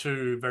claim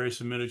to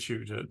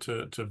verisimilitude,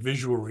 to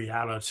visual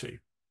reality.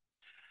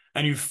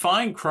 And you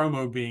find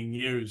chromo being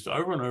used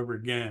over and over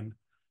again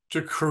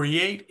to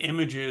create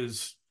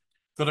images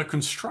that are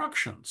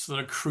constructions, that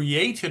are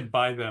created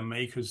by their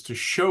makers to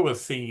show a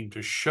theme,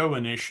 to show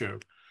an issue,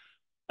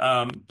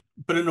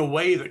 but in a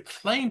way that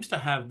claims to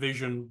have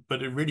vision,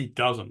 but it really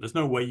doesn't. There's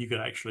no way you could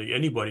actually,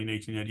 anybody in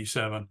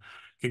 1887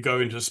 could go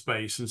into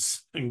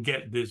space and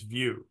get this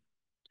view.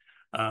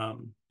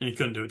 And you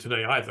couldn't do it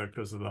today either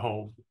because of the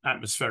whole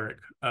atmospheric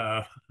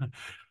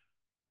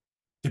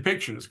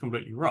depiction is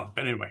completely wrong.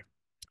 But anyway,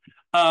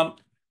 now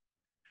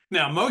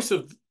most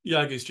of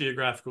Yagi's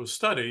geographical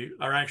study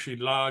are actually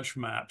large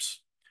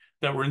maps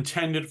that were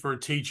intended for a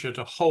teacher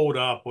to hold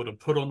up or to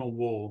put on a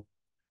wall.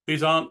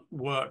 These aren't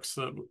works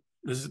that,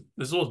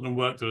 there's also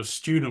work that a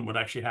student would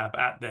actually have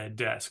at their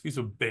desk. These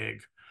are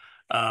big,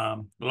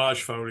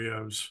 large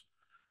folios,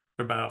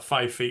 about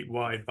 5 feet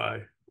wide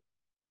by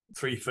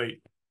 3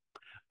 feet.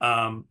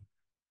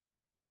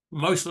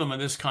 Most of them are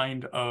this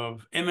kind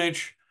of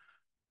image,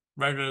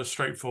 regular,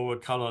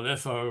 straightforward color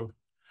litho.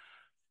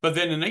 But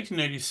then in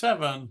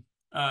 1887,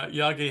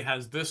 Yagi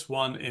has this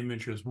one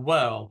image as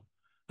well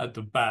at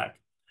the back.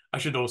 I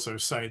should also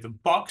say the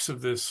box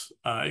of this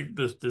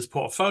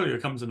portfolio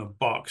comes in a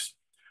box,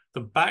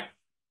 the back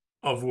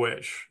of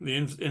which, the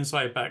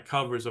inside back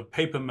cover, is a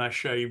paper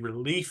mache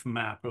relief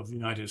map of the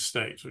United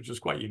States, which is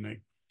quite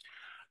unique.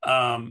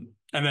 And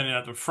then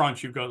at the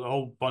front, you've got a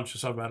whole bunch of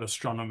stuff about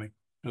astronomy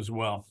as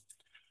well.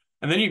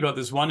 And then you've got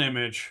this one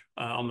image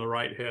on the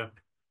right here,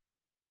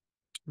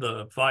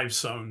 the 5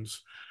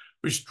 zones,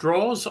 which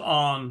draws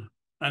on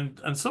and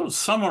sort of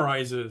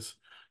summarizes,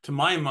 to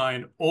my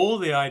mind, all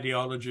the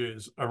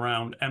ideologies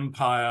around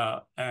empire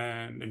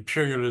and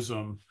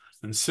imperialism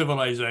and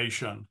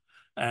civilization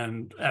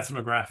and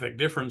ethnographic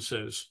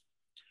differences.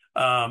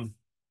 All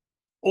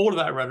of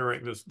that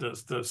rhetoric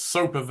that's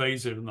so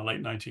pervasive in the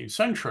late 19th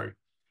century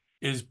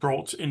is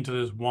brought into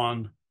this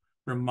one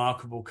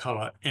remarkable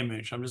color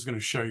image. I'm just going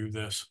to show you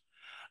this.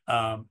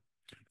 There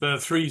are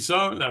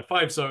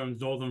 5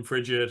 zones: northern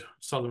frigid,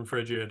 southern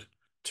frigid,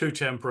 2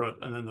 temperate,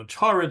 and then the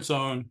torrid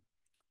zone,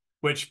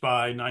 which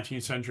by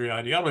 19th century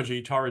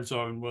ideology, torrid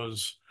zone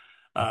was,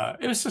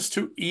 it was just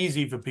too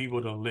easy for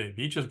people to live.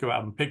 You just go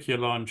out and pick your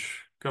lunch,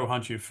 go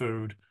hunt your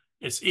food.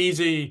 It's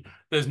easy.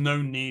 There's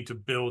no need to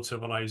build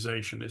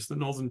civilization. It's the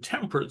northern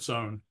temperate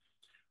zone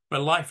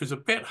where life is a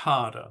bit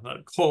harder,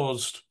 that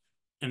caused,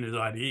 in his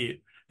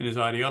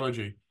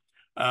ideology,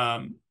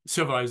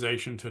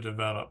 civilization to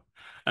develop.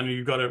 And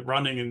you've got it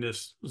running in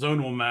this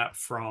zonal map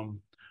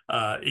from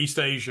East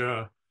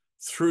Asia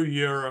through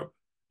Europe.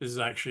 This is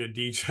actually a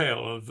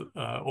detail of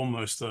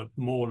almost the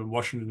mall in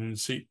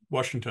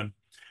Washington,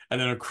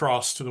 and then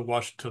across to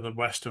the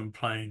Western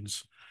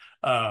Plains,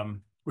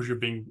 in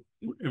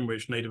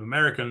which Native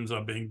Americans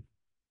are being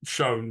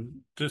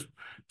shown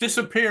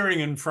disappearing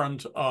in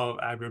front of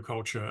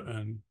agriculture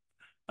and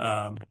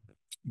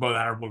both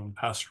arable and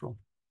pastoral.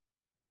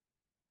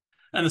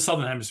 And the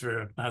Southern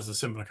Hemisphere has a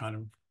similar kind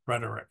of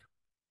rhetoric.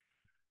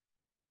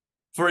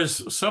 For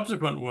his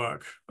subsequent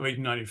work of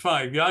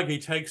 1895,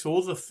 Yagi takes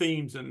all the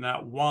themes in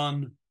that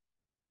one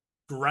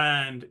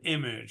grand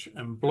image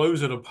and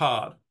blows it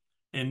apart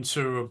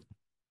into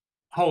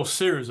a whole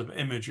series of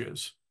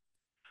images.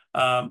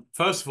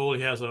 First of all,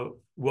 he has a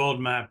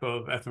world map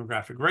of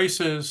ethnographic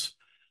races,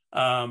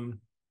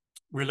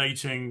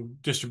 relating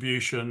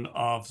distribution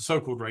of the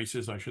so-called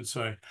races, I should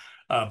say,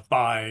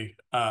 by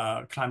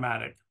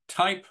climatic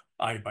type,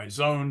 i.e. by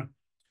zone,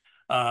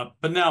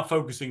 but now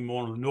focusing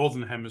more on the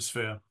northern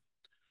hemisphere.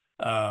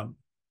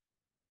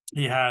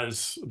 He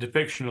has a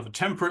depiction of the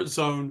temperate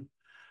zone,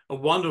 a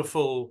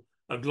wonderful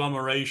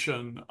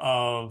agglomeration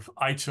of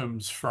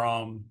items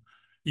from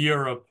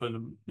Europe,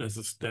 and there's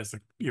the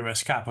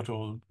US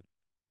Capitol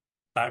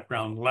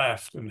background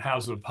left, and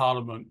Houses of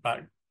Parliament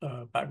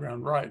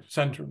background right,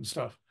 center and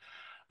stuff.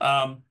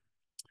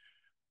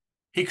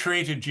 He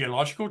created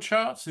geological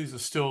charts. These are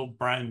still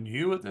brand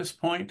new at this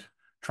point,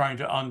 trying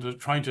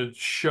to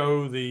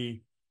show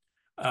the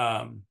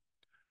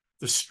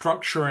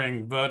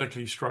structuring,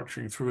 vertically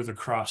structuring through the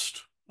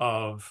crust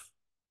of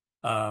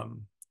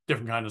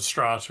different kinds of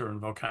strata and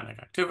volcanic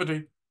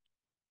activity,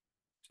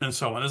 and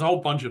so on. There's a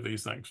whole bunch of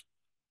these things.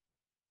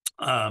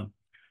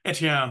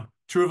 Etienne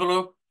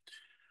Trouvelot,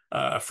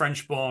 a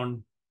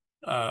French-born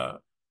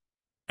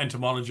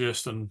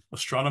entomologist and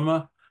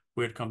astronomer,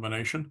 weird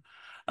combination.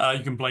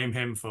 You can blame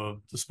him for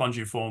the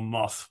spongiform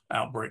moth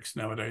outbreaks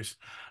nowadays,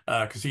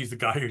 because he's the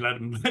guy who let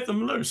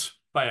them loose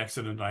by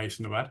accident, I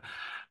hasten to add.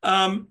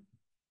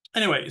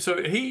 Anyway,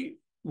 so he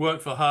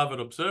worked for Harvard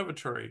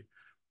Observatory,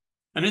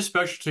 and his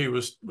specialty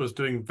was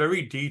doing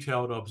very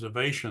detailed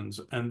observations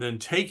and then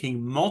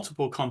taking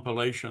multiple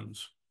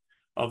compilations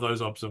of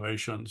those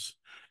observations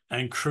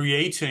and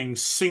creating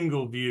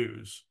single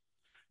views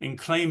and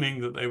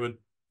claiming that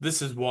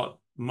this is what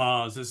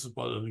Mars, this is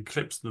what an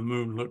eclipse of the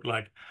moon looked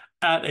like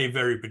at a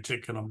very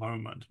particular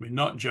moment. I mean,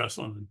 not just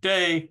on the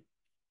day,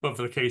 but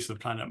for the case of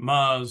the planet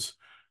Mars,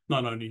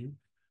 not only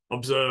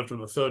observed on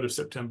the 3rd of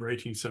September,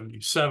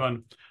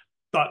 1877,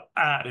 but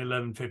at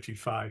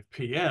 11:55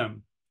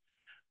 p.m.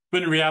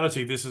 But in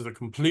reality, this is a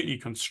completely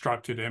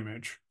constructed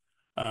image,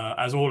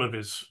 as all of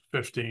his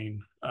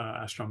 15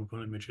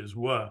 astronomical images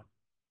were.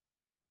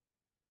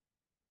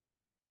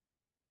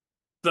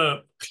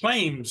 The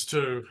claims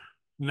to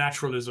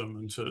naturalism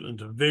and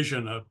to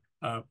vision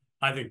are,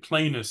 I think,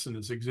 plainest in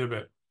this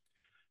exhibit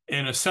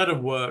in a set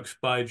of works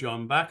by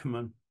John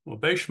Bachman, or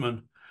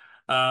Bachman,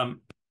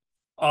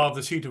 of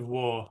the seat of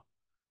war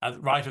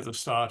right at the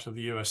start of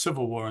the US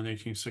Civil War in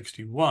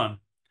 1861.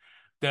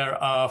 There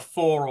are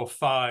 4 or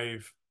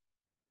 5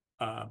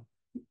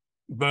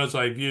 bird's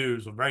eye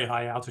views, or very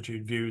high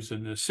altitude views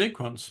in this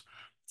sequence.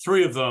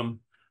 3 of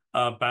them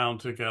are bound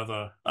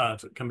together,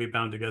 can be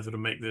bound together to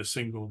make this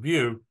single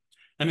view.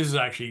 And this is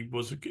actually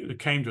it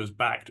came to us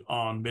backed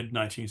on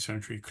mid-19th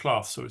century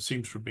cloth, so it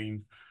seems to have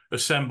been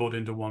assembled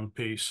into one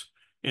piece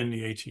in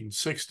the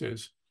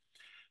 1860s.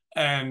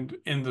 And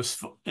in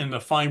the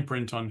fine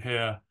print on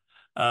here,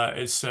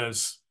 it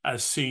says,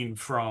 as seen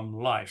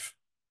from life,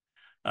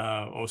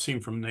 or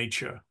seen from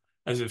nature,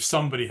 as if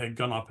somebody had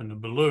gone up in a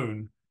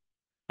balloon.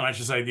 And I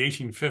should say the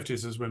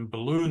 1850s is when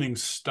ballooning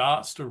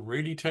starts to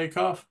really take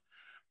off.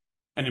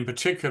 And in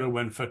particular,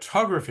 when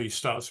photography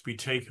starts to be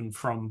taken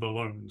from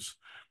balloons.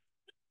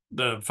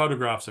 The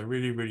photographs are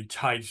really, really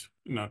tight.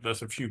 You know,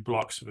 there's a few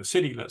blocks of a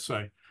city, let's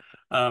say.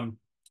 But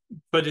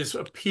it's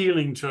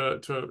appealing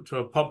to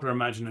a popular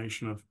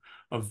imagination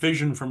of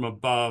vision from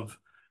above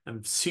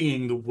and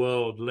seeing the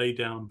world lay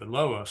down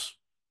below us.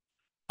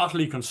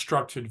 Utterly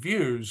constructed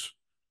views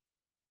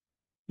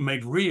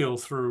made real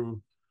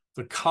through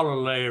the color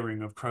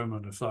layering of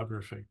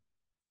chromolithography.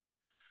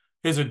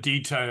 Here's a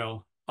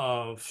detail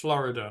of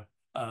Florida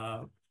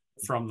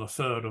from the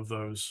third of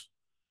those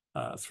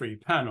 3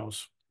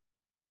 panels.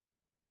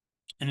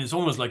 And it's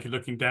almost like you're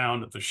looking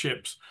down at the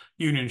ships,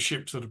 Union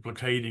ships that are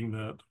blockading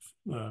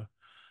the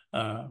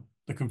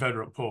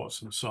Confederate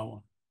ports and so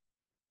on.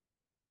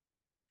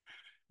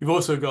 You've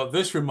also got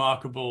this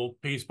remarkable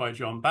piece by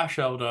John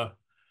Batchelder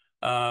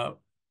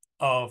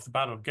of the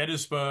Battle of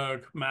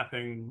Gettysburg,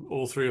 mapping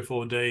all 3 or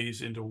 4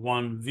 days into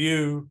one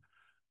view.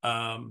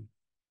 And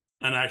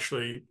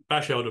actually,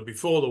 Batchelder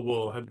before the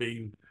war had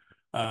been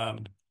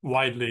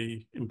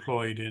widely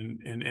employed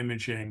in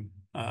imaging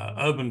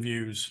urban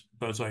views,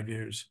 bird's eye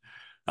views.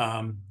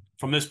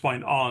 From this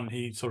point on,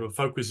 he sort of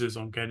focuses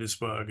on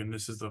Gettysburg, and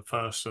this is the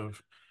first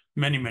of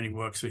many, many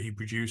works that he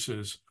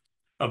produces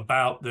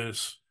about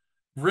this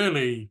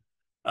really,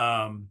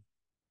 I mean,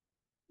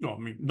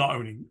 not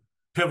only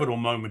pivotal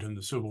moment in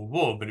the Civil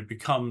War, but it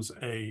becomes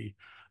a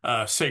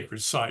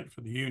sacred site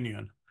for the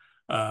Union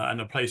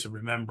and a place of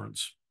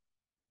remembrance.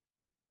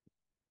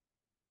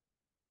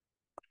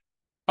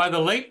 By the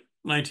late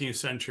 19th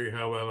century,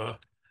 however,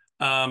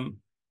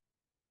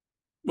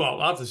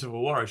 well, after the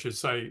Civil War, I should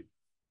say,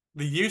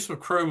 the use of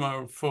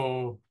chromo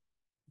for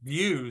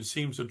views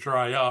seems to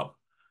dry up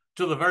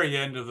till the very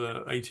end of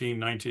the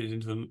 1890s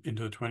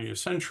into the 20th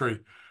century,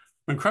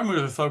 when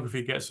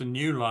chromolithography gets a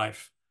new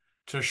life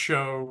to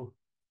show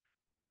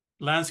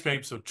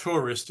landscapes of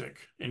touristic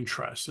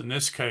interest. In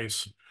this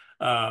case,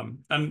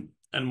 and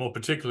more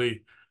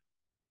particularly,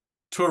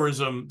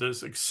 tourism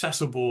that's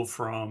accessible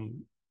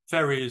from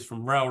ferries,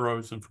 from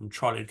railroads, and from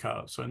trolley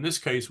cars. So in this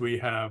case, we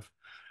have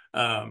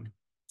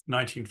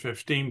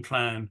 1915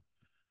 plan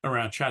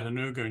around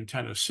Chattanooga in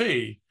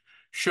Tennessee,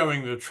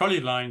 showing the trolley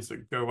lines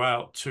that go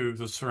out to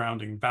the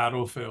surrounding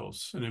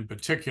battlefields, and in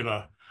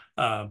particular,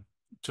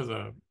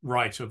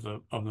 right of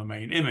the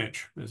main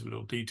image. There's a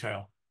little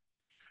detail.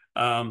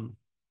 So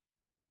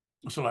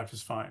life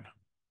is fine.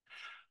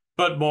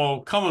 But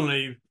more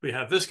commonly, we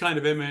have this kind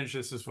of image.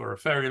 This is for a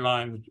ferry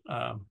line,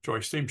 Joy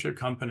Steamship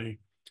Company,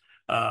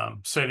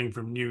 sailing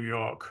from New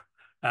York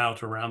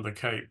out around the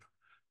Cape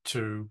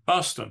to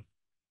Boston.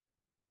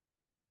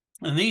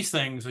 And these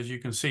things, as you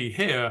can see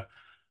here,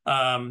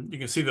 you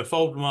can see the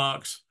fold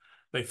marks.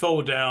 They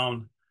fold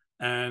down,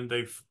 and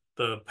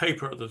the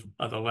paper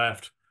at the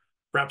left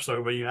wraps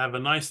over. You have a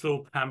nice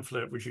little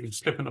pamphlet which you can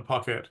slip in a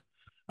pocket.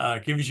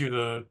 Gives you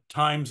the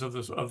times of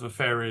the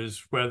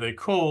ferries, where they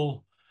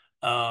call,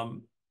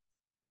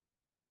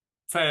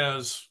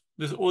 fares.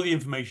 There's all the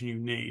information you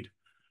need.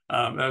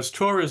 As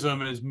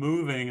tourism is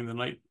moving in the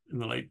late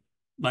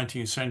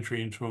 19th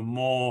century into a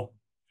more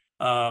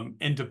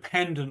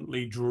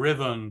independently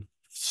driven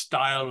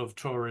style of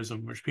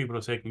tourism, which people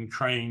are taking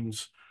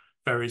trains,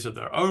 ferries at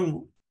their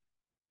own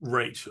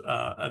rate,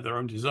 at their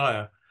own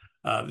desire.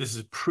 This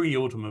is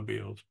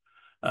pre-automobiles.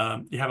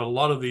 You have a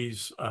lot of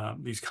these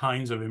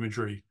kinds of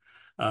imagery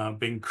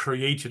being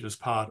created as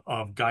part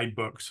of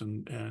guidebooks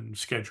and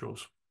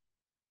schedules.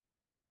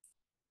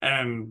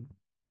 And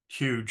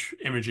huge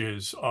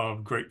images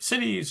of great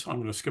cities. I'm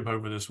going to skip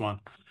over this one.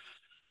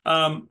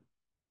 And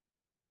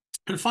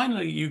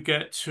finally, you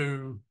get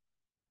to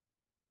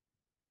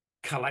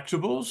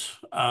collectibles.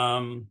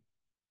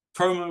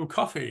 Chromo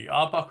Coffee.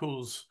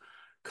 Arbuckle's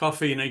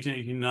Coffee in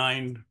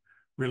 1889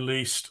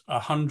 released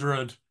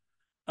 100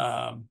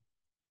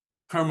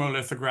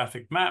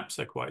 chromolithographic maps.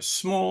 They're quite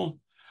small,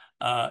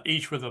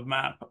 each with a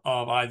map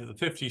of either the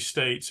 50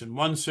 states in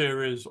one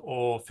series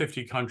or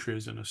 50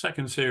 countries in a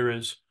second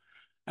series,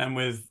 and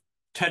with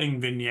telling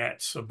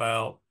vignettes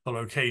about the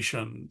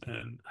location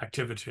and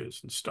activities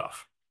and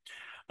stuff.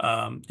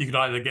 You could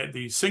either get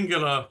these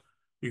singular,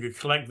 you could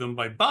collect them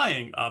by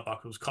buying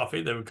Arbuckle's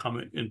coffee. They would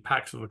come in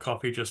packs of the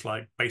coffee, just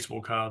like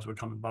baseball cards would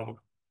come in bubble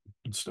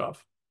and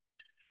stuff.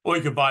 Or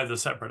you could buy the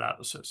separate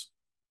atlases.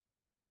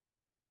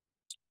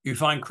 You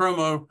find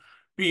chromo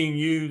being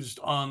used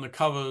on the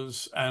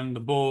covers and the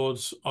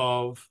boards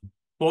of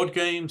board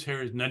games.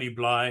 Here is Nettie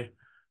Bly,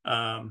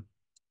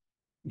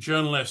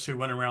 journalist who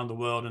went around the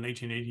world in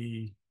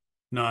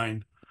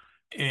 1889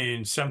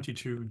 in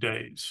 72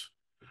 days.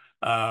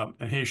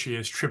 And here she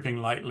is tripping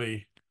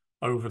lightly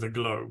over the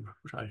globe,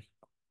 which I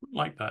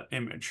like that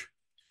image.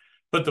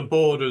 But the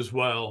board as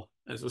well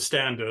as a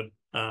standard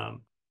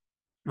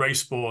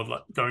race board,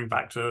 like going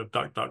back to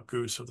Duck, Duck,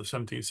 Goose of the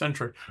 17th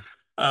century.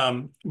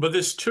 But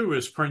this too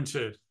is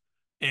printed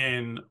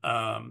in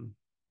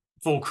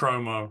full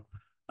chromo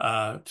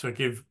to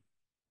give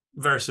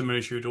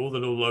verisimilitude to all the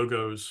little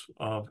logos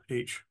of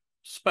each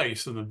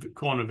space and the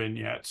corner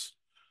vignettes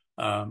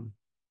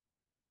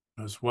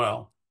as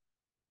well.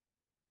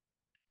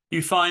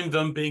 You find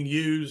them being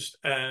used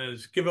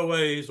as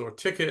giveaways or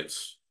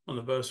tickets on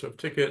the versa of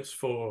tickets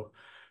for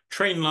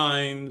train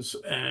lines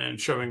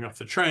and showing off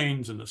the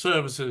trains and the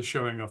services,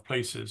 showing off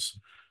places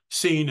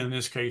seen, in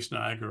this case,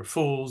 Niagara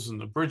Falls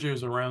and the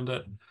bridges around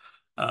it.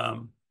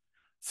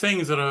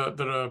 Things that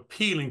are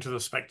appealing to the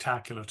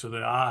spectacular, to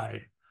the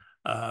eye,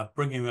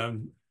 bringing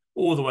them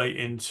all the way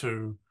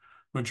into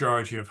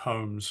majority of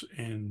homes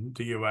in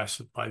the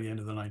US by the end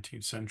of the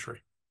 19th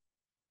century.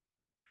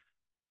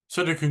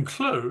 So to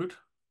conclude,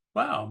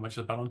 wow, I'm just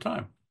about on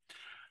time.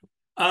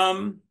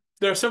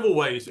 There are several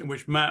ways in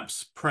which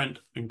maps, print,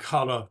 and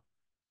color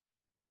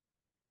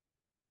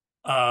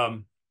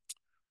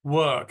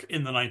work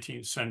in the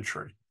 19th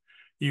century.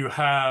 You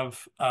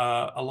have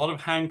a lot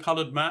of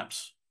hand-colored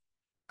maps,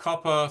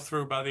 copper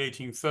through about the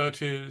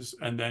 1830s,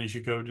 and then as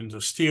you go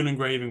into steel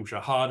engraving, which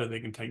are harder, they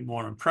can take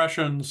more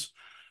impressions.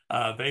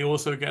 They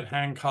also get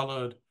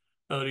hand-colored.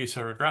 Early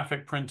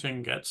serigraphic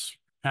printing gets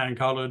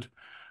hand-colored,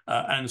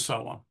 and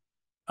so on.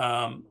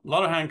 A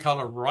lot of hand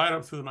color right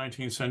up through the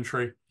 19th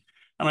century.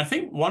 And I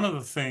think one of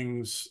the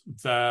things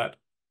that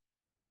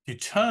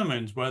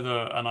determines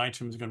whether an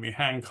item is going to be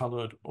hand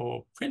colored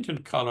or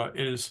printed color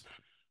is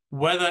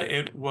whether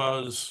it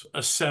was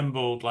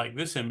assembled like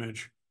this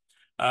image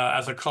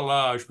as a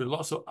collage with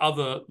lots of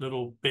other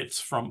little bits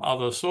from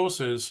other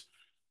sources.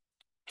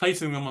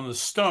 Placing them on the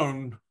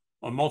stone,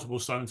 on multiple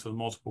stones with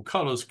multiple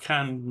colors,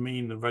 can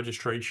mean the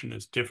registration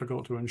is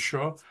difficult to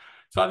ensure.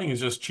 So I think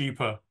it's just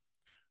cheaper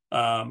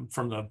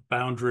from the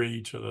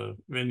boundary to the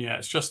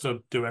vignettes, just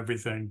to do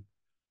everything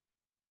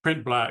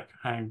print black,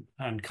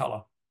 hand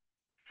color.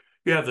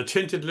 You have the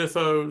tinted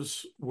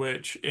lithos,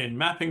 which in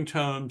mapping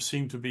terms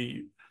seem to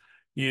be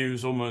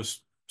used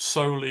almost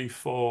solely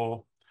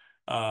for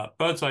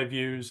bird's eye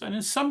views, and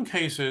in some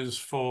cases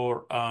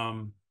for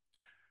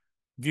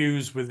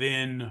views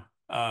within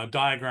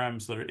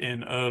diagrams that are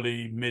in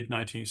early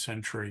mid-19th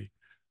century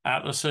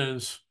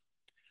atlases.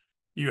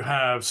 You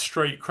have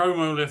straight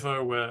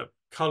chromolitho, where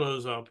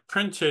colors are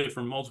printed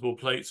from multiple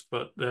plates,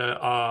 but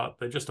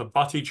they just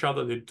abut each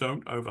other. They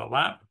don't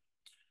overlap,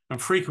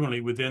 and frequently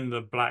within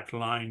the black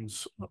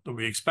lines that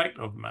we expect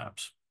of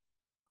maps.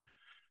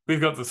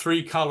 We've got the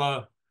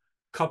 3-color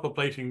copper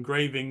plate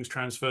engravings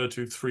transferred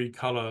to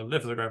 3-color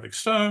lithographic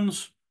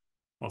stones.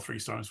 or 3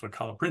 stones for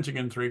color printing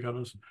in 3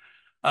 colors,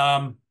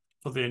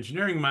 for the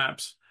engineering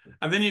maps.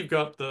 And then you've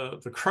got the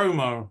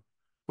chromo,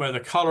 where the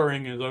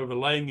coloring is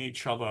overlaying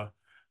each other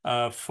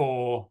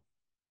for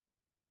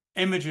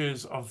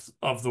images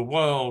of the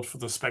world, for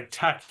the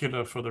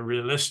spectacular, for the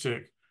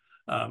realistic,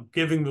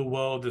 giving the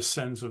world this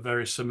sense of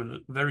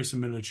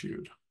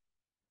verisimilitude.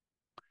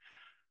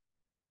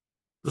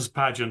 This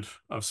pageant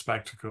of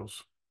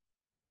spectacles.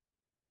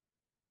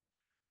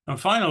 And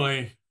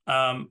finally,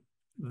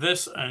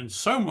 this and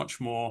so much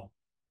more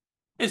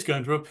is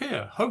going to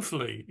appear,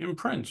 hopefully, in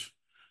print.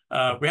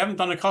 We haven't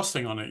done a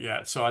costing on it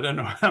yet, so I don't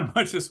know how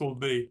much this will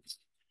be.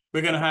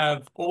 We're going to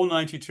have all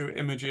 92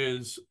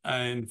 images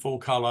in full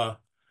color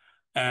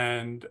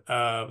and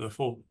the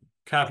full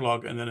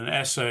catalog, and then an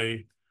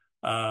essay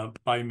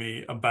by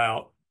me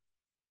about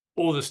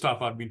all the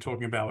stuff I've been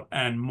talking about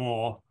and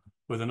more,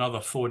 with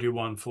another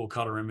 41 full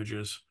color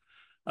images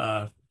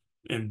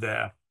in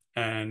there.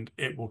 And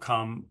it will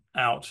come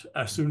out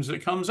as soon as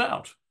it comes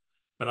out.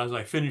 But as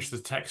I finished the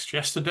text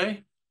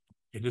yesterday,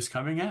 it is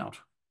coming out.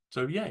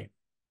 So yay.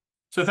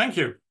 So thank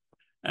you.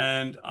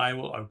 And I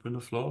will open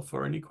the floor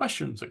for any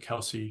questions that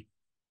Kelsey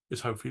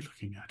is hopefully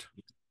looking at.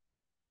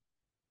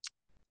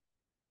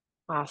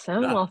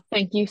 Awesome. Well,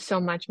 thank you so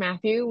much,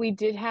 Matthew. We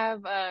did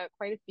have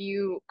quite a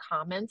few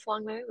comments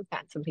along the way. We've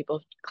got some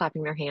people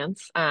clapping their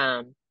hands.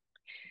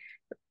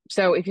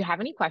 So if you have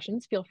any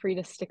questions, feel free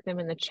to stick them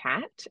in the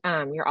chat.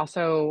 You're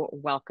also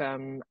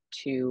welcome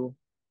to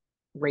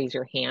raise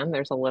your hand.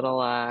 There's a little,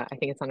 I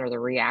think it's under the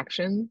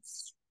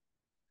reactions.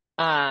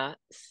 So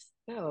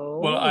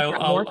well, we've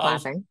got more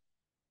clapping.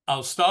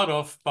 I'll start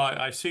off by,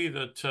 I see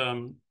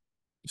that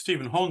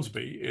Stephen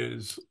Hornsby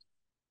is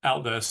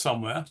out there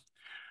somewhere.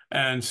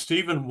 And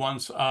Stephen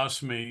once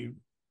asked me,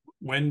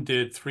 when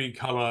did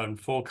 3-color and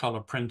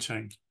 4-color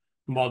printing,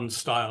 modern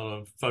style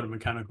of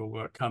photomechanical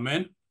work, come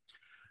in?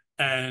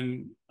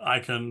 And I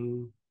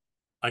can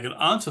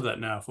answer that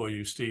now for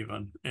you,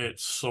 Stephen.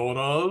 It's sort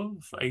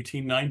of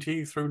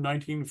 1890 through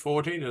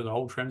 1940. There's a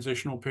whole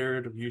transitional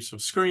period of use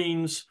of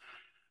screens.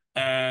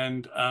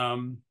 And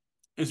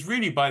it's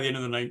really by the end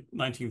of the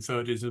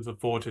 1930s and the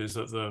 40s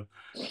that the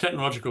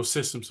technological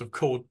systems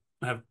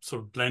have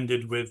sort of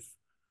blended with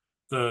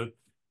the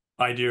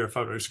idea of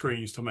photo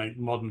screens to make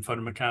modern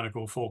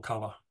photomechanical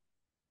 4-color.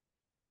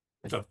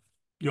 So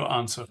your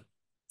answer.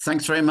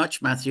 Thanks very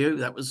much, Matthew.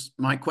 That was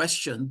my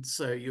question.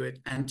 So you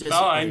would anticipate.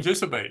 Oh, I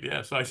anticipate,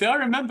 yes. I see, I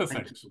remember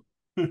things.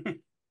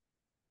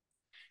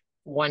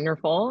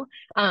 Wonderful.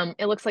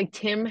 It looks like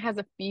Tim has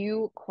a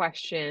few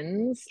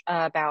questions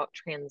about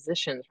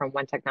transitions from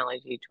one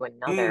technology to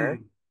another.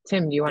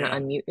 Tim, do you want to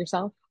unmute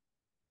yourself?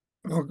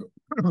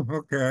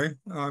 Okay.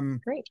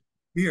 Great.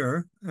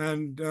 Here,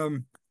 and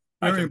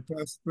very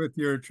impressed with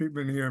your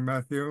treatment here,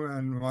 Matthew,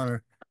 and want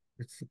to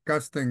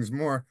discuss things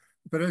more.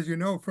 But as you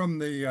know, from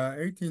the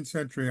 18th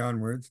century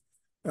onwards,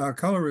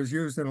 color is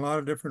used in a lot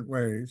of different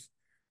ways.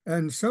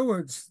 And so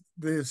it's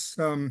this,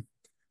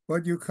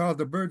 what you call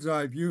the bird's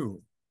eye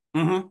view.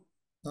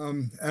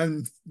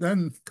 And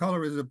then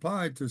color is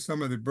applied to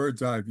some of the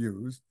bird's eye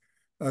views,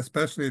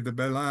 especially the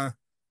Belin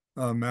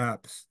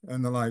maps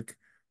and the like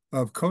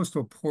of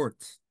coastal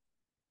ports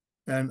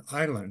and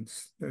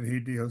islands that he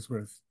deals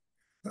with.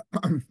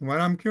 What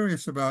I'm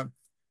curious about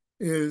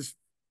is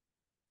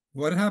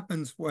what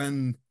happens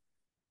when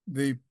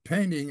the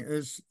painting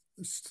is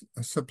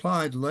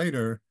supplied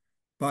later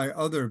by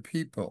other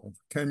people.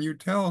 Can you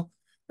tell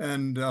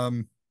and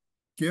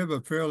give a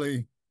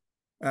fairly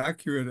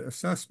accurate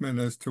assessment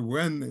as to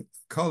when the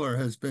color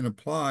has been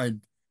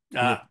applied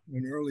to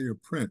an earlier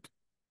print?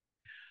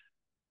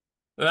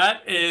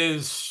 That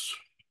is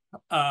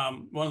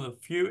one of the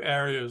few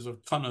areas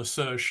of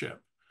connoisseurship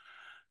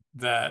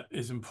that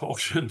is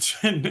important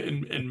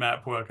in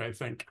map work, I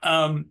think.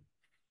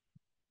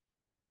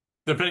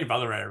 There are plenty of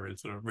other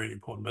areas that are really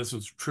important, but this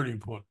is truly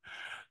important.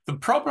 The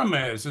problem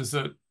is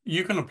that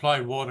you can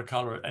apply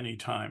watercolor at any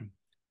time.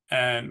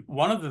 And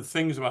one of the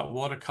things about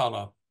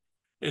watercolor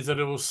is that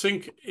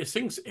it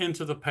sinks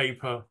into the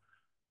paper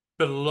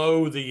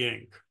below the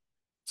ink.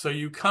 So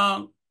you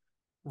can't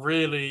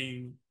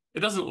really, it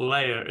doesn't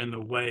layer in the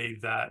way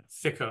that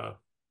thicker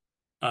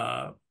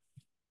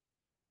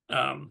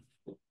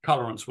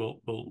colorants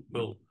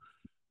will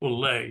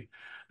lay.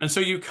 And so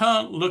you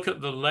can't look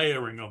at the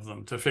layering of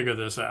them to figure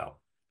this out.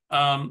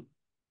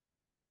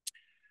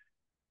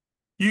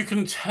 You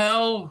can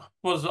tell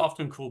what is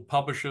often called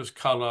publisher's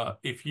color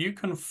if you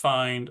can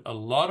find a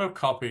lot of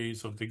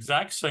copies of the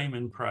exact same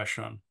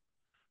impression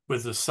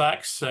with the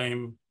exact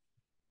same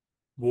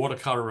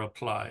watercolor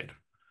applied.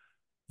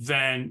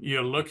 Then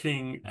you're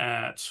looking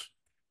at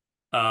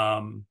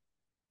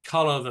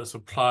color that's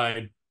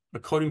applied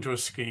according to a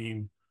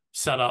scheme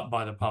set up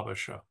by the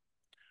publisher.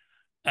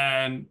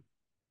 And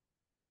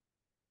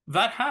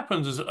that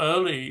happens as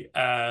early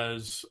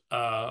as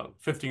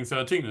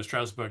 1513, the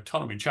Strasbourg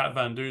Ptolemy. Chat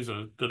Van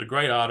Duzer did a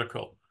great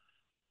article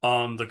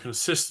on the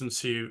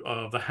consistency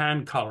of the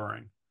hand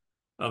coloring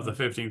of the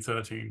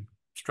 1513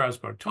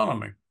 Strasbourg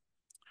Ptolemy.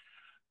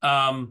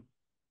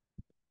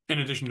 in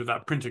addition to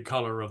that printed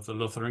color of the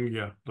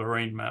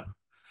Lotharingia-Lorraine map.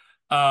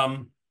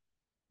 But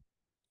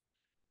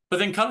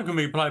then color can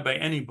be applied by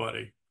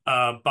anybody,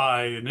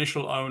 by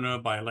initial owner,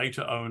 by a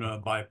later owner,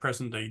 by a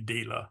present-day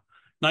dealer.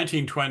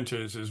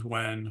 1920s is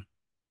when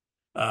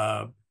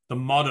the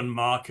modern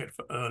market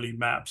for early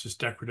maps as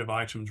decorative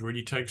items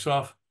really takes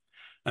off.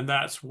 And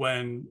that's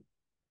when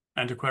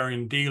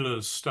antiquarian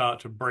dealers start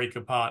to break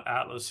apart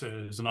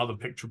atlases and other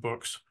picture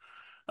books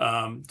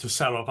to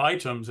sell off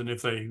items. And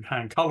if they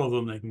hand color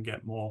them, they can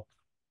get more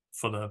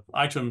for the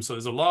items. So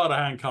there's a lot of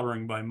hand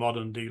coloring by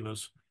modern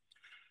dealers.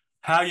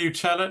 How you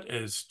tell it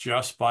is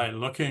just by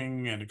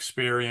looking and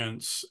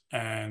experience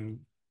and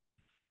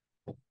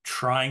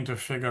trying to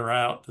figure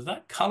out, does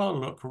that color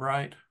look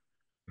right?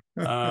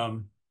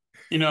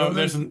 You know,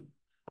 Well,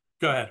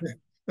 go ahead.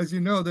 As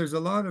you know, there's a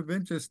lot of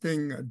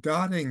interesting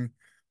dotting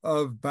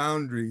of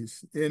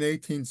boundaries in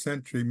 18th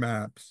century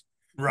maps.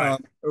 Right.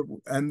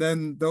 And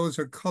then those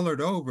are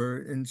colored over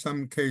in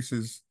some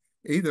cases,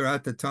 either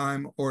at the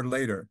time or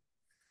later.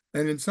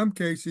 And in some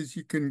cases,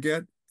 you can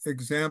get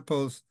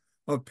examples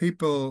of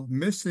people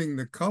missing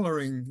the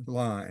coloring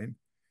line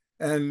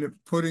and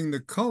putting the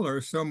color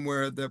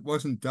somewhere that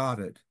wasn't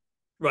dotted.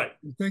 Right.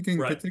 I'm thinking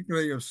right.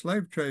 particularly of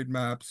slave trade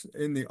maps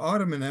in the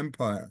Ottoman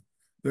Empire.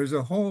 There's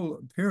a whole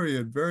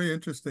period, very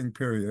interesting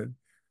period,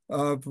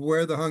 of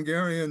where the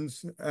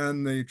Hungarians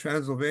and the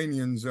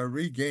Transylvanians are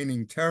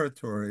regaining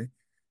territory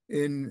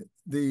in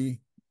the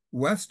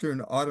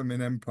Western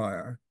Ottoman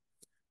Empire.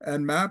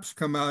 And maps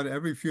come out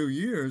every few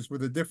years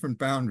with a different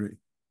boundary.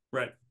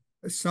 Right.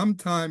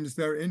 Sometimes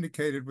they're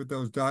indicated with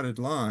those dotted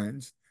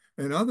lines,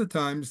 and other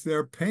times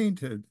they're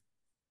painted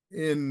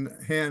in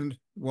hand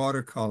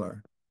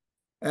watercolor.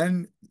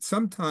 And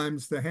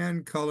sometimes the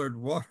hand-colored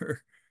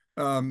water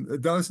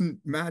doesn't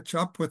match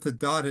up with the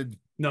dotted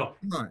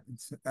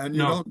lines, and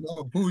you don't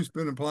know who's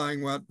been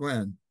applying what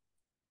when.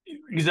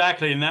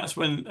 Exactly, and that's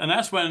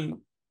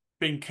when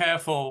being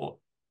careful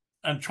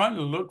and trying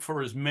to look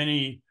for as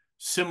many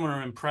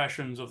similar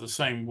impressions of the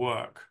same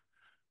work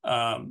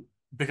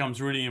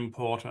becomes really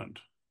important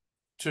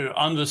to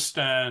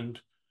understand,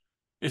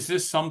 is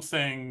this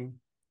something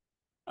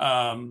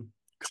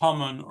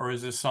common or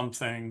is this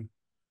something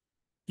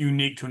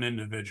unique to an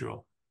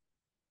individual?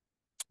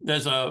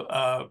 There's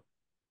also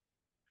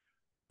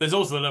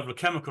the level of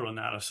chemical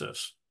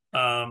analysis.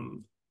 Dinah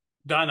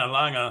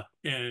Lange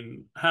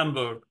in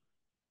Hamburg,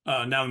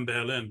 now in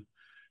Berlin,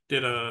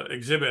 did an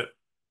exhibit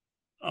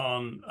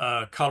on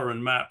color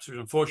and maps, which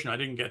unfortunately I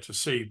didn't get to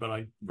see, but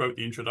I wrote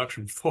the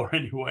introduction for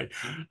anyway.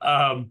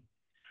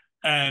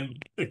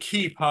 And a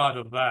key part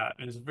of that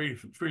is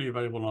freely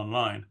available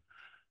online,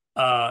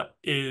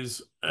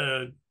 is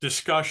a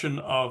discussion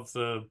of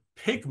the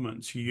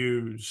pigments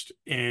used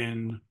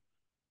in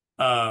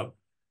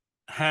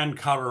hand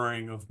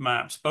coloring of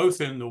maps,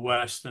 both in the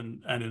West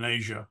and in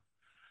Asia.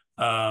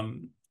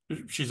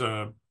 She's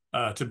a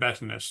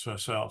Tibetanist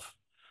herself,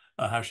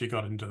 how she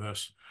got into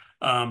this.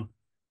 And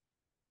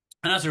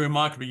that's a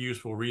remarkably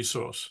useful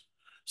resource.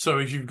 So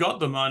if you've got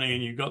the money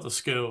and you've got the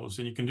skills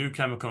and you can do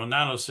chemical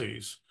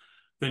analyses,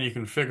 then you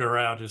can figure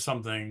out is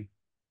something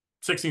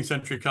 16th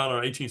century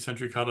color, 18th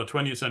century color,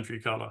 20th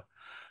century color.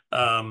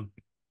 But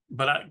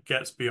that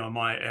gets beyond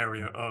my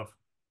area of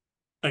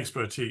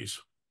expertise.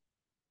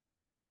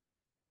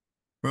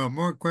 Well,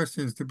 more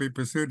questions to be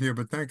pursued here,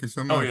 but thank you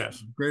so much. Oh,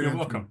 yes. Great You're answer.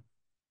 welcome.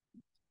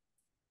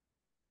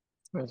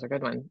 That was a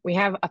good one. We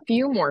have a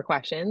few more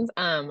questions.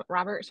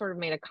 Robert sort of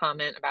made a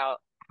comment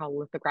about how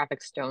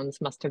lithographic stones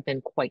must have been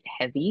quite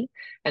heavy,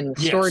 and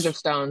the storage of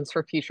stones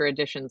for future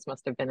editions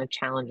must have been a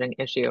challenging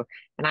issue.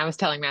 And I was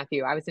telling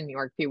Matthew, I was in New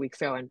York a few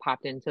weeks ago and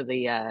popped into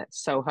the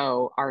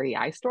Soho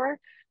REI store,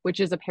 which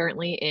is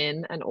apparently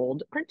in an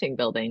old printing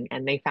building.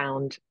 And they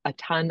found a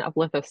ton of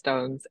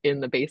lithostones in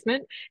the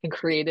basement and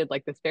created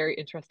like this very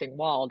interesting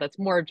wall that's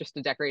more of just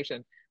a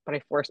decoration. But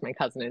I forced my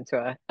cousin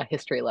into a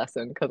history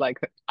lesson because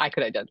I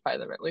could identify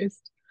them at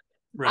least.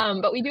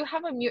 Right. But we do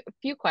have a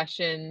few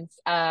questions.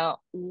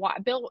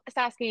 Bill is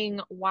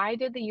asking, why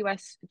did the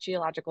U.S.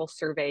 Geological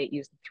Survey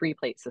use the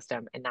 3-plate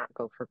system and not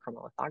go for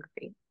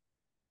chromolithography?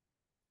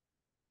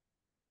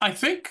 I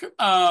think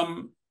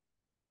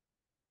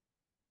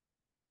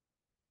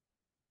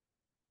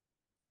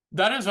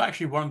that is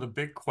actually one of the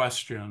big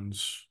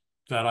questions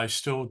that I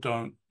still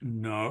don't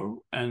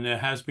know. And there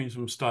has been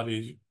some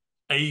studies,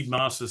 a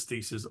master's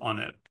thesis on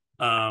it,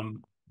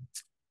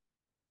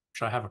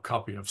 which I have a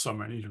copy of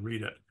somewhere. I need to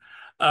read it.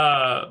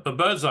 But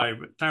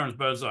Terence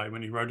Birdseye,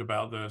 when he wrote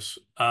about this,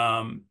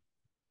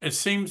 it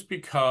seems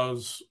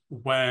because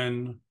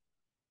when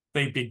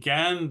they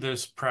began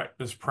this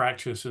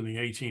practice in the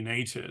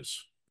 1880s,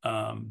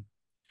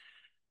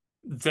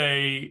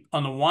 they,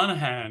 on the one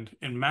hand,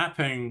 in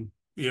mapping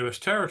the U.S.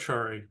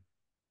 territory,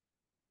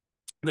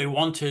 they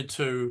wanted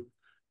to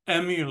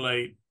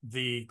emulate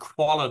the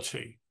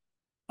quality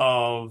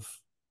of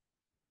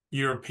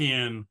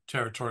European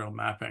territorial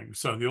mapping.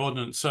 So the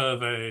Ordnance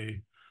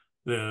Survey,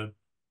 the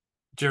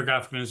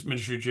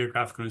Ministry of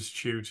Geographical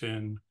Institute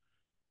in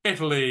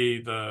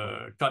Italy,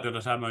 the Carte de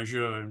l'État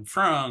Major in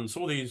France,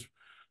 all these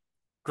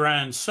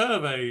grand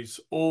surveys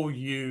all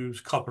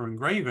use copper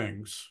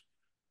engravings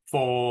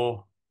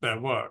for their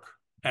work.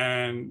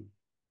 And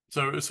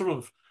so it's sort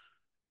of,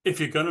 if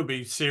you're going to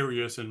be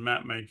serious in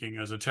map making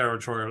as a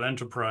territorial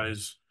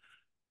enterprise,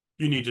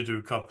 you need to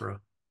do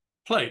copper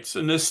plates.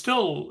 And there's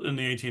still, in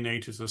the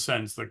 1880s, a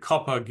sense that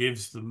copper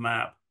gives the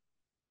map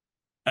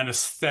an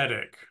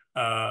aesthetic.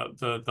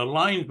 The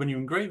lines, when you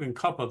engrave in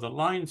copper, the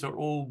lines are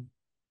all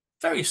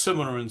very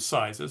similar in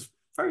size. It's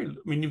very, I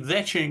mean, with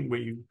etching, where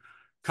you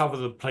cover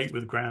the plate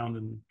with ground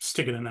and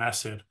stick it in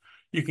acid,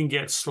 you can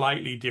get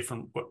slightly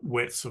different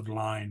widths of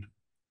line.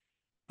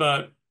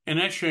 But in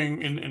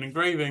etching, in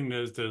engraving,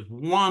 there's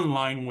one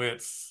line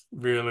width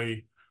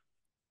really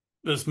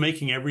that's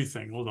making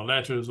everything, all the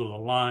letters, all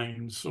the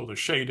lines, all the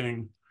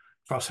shading,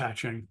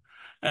 cross-hatching.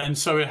 And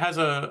so it has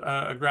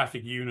a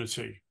graphic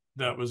unity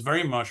that was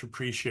very much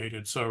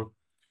appreciated. So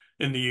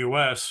in the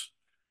US,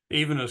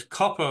 even as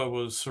copper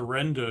was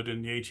surrendered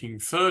in the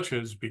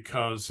 1830s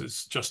because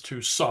it's just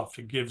too soft,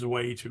 it gives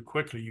way too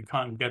quickly, you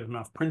can't get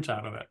enough print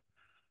out of it.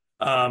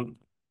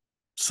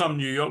 Some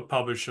New York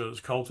publishers,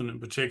 Colton in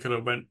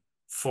particular, went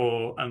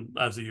for, and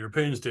as the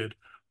Europeans did,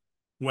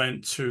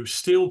 went to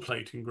steel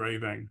plate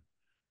engraving,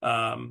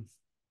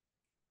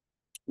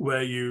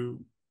 where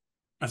you,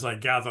 as I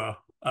gather,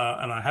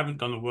 and I haven't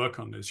done the work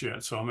on this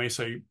yet, so I may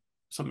say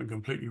something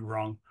completely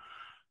wrong.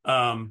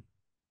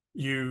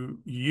 You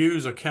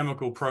use a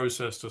chemical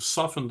process to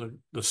soften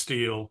the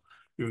steel,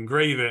 you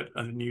engrave it,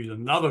 and then use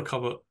another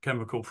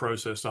chemical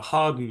process to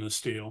harden the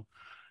steel,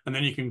 and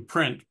then you can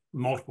print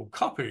multiple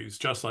copies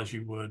just as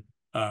you would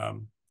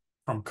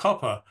from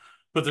copper,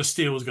 but the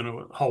steel is going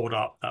to hold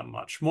up that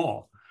much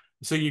more.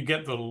 So you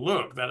get the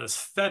look, that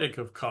aesthetic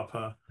of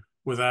copper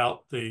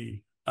without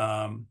the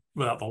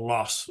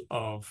loss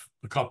of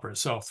the copper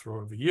itself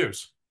through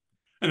overuse.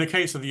 In the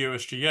case of the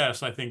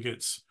USGS, I think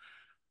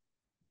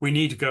we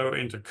need to go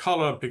into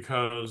color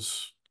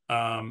because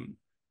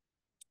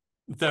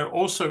they're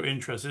also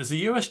interested. It's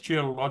the US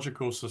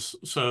Geological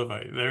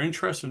Survey. They're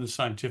interested in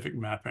scientific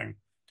mapping.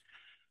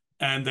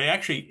 And they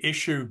actually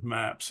issued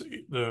maps,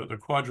 the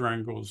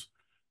quadrangles,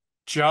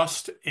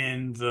 just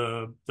in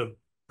the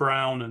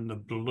brown and the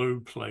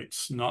blue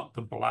plates, not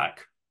the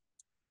black,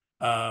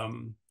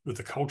 with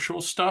the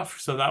cultural stuff.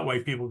 So that way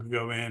people could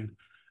go in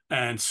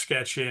and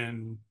sketch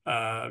in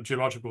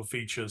geological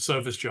features,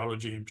 surface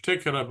geology in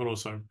particular, but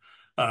also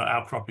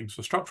outcroppings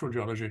for structural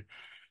geology.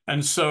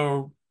 And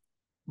so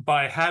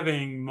by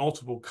having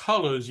multiple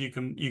colors, you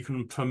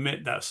can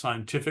permit that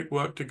scientific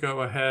work to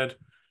go ahead,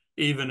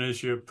 even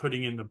as you're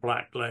putting in the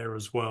black layer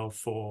as well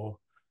for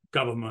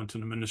government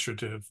and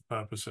administrative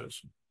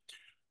purposes.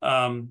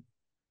 And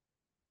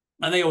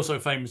they also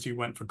famously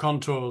went for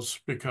contours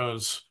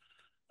because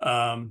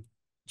the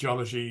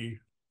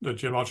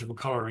geological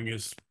coloring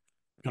is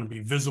going to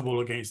be visible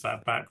against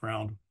that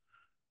background.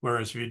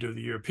 Whereas if you do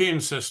the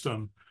European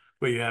system,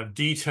 where you have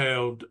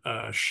detailed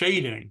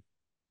shading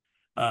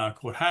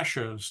called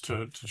hachures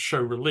to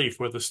show relief,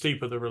 where the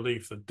steeper the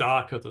relief, the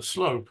darker the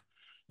slope,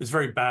 is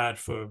very bad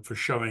for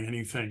showing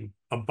anything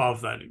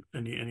above that,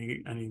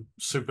 any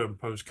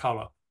superimposed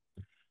color.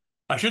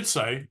 I should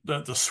say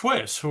that the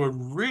Swiss, who are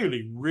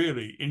really,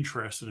 really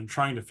interested in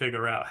trying to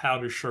figure out how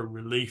to show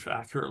relief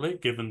accurately,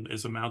 given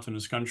it's a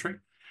mountainous country,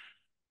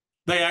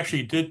 they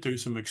actually did do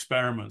some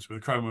experiments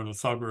with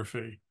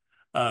chromolithography,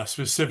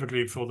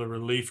 specifically for the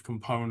relief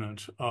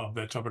component of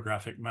their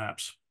topographic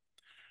maps.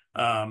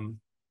 I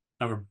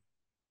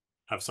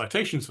have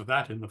citations for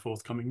that in the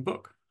forthcoming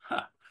book.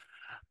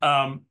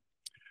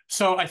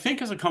 So I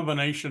think it's a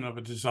combination of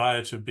a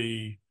desire to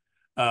be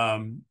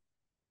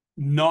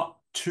not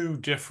too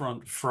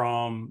different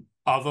from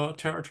other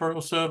territorial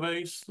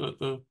surveys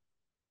that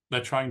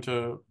they're trying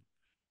to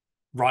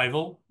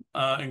rival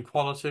in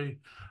quality,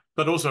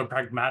 but also a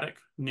pragmatic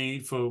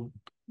need for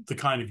the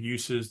kind of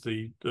uses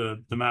the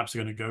maps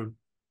are going to go,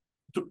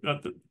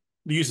 the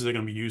uses are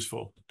going to be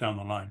useful down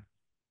the line.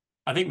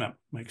 I think that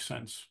makes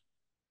sense.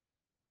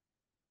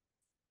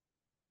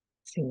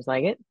 Seems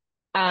like it.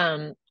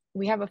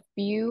 We have a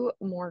few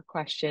more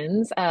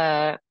questions.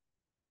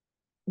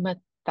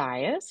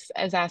 Matthias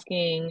is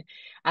asking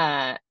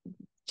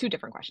two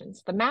different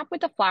questions. The map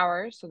with the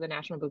flowers, so the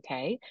national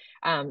bouquet,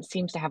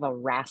 seems to have a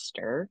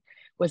raster.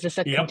 Was this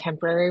a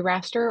contemporary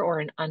raster or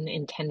an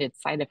unintended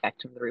side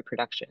effect of the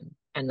reproduction?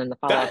 And then the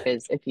follow-up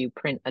is, if you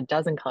print a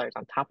dozen colors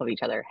on top of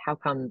each other, how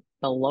come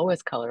the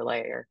lowest color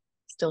layer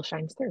still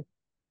shines through?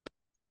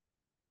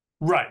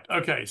 Right.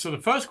 Okay. So the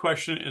first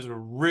question is a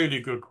really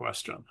good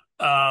question.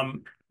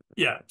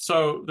 Yeah.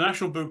 So the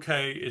national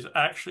bouquet is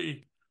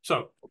actually,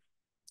 so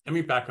let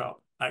me back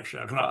up.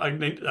 Actually,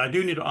 I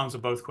do need to answer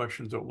both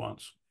questions at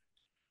once.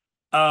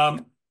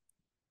 The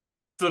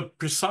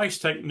precise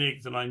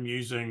technique that I'm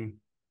using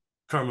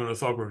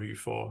chromolithography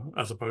for,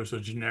 as opposed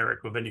to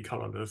generic with any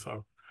color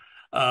litho,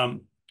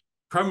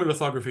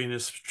 chromolithography in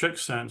this strict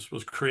sense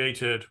was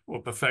created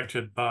or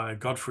perfected by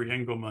Godfrey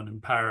Engelmann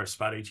in Paris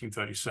about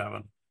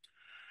 1837.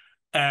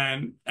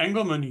 And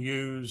Engelmann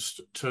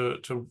used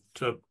to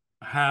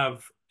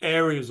have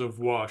areas of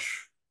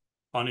wash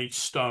on each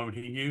stone.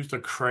 He used a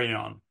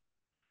crayon.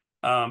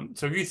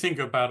 So if you think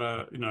about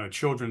a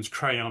children's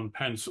crayon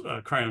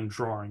crayon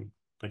drawing,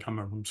 they come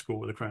home from school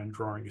with a crayon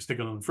drawing, you stick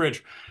it on the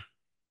fridge.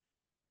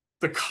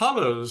 The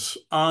colors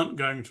aren't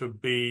going to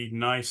be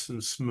nice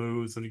and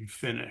smooth and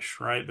finish,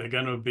 right? There's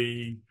going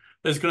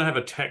to have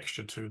a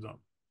texture to them.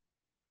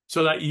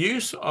 So that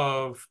use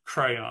of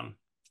crayon,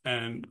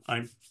 and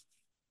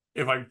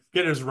if I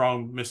get this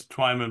wrong, Mr.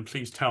 Twyman,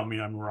 please tell me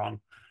I'm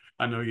wrong.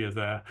 I know you're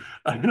there,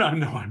 and I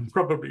know I'm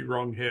probably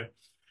wrong here.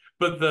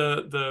 But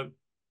the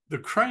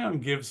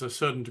crayon gives a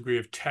certain degree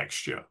of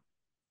texture,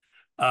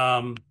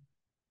 so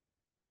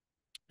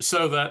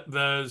that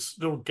there's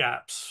little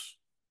gaps,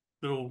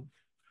 that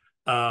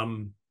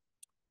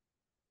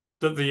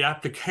the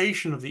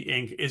application of the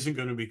ink isn't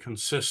going to be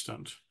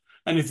consistent.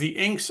 And if the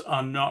inks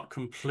are not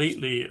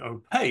completely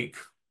opaque,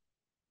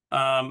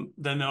 then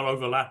they'll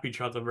overlap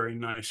each other very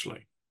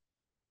nicely.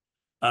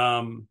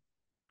 And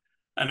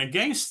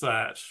against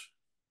that,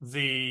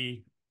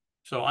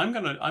 so I'm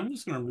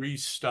just gonna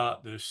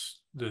restart this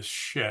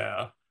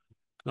share,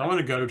 because I want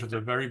to go to the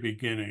very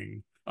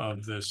beginning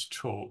of this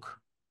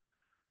talk,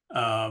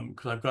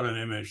 because I've got an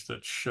image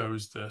that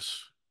shows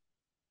this.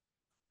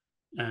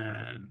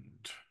 And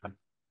let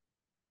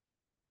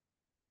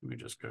me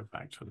just go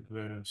back to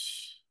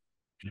this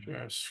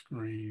share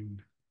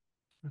screen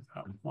with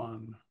that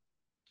one.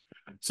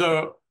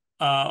 So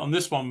on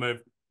this one, I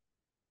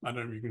don't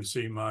know if you can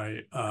see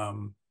my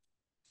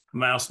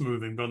mouse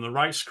moving, but on the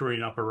right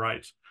screen, upper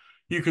right,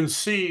 you can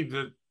see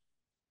that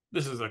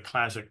this is a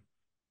classic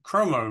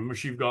chromo in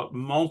which you've got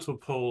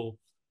multiple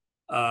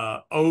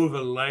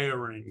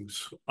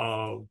overlayerings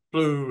of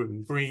blue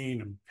and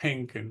green and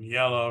pink and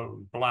yellow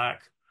and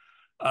black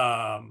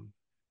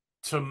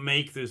to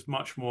make this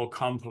much more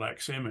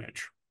complex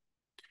image.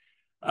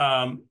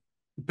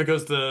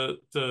 Because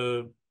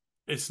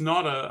it's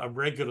not a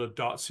regular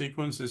dot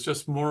sequence, it's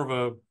just more of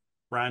a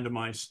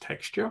randomized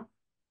texture.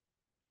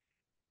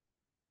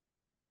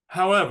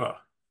 However,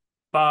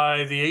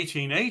 by the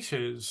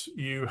 1880s,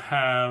 you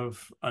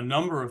have a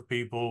number of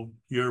people,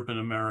 Europe and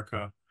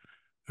America,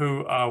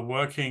 who are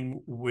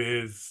working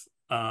with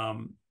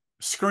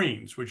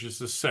screens, which is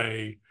to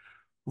say,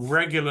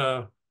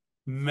 regular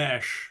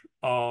mesh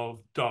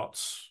of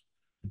dots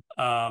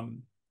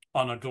on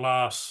a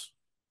glass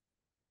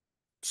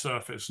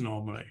surface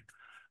normally.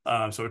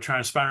 So a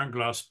transparent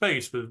glass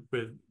space with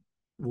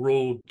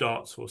ruled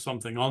dots or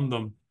something on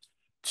them,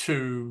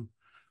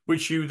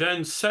 which you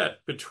then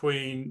set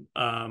between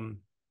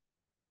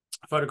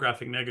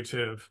photographic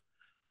negative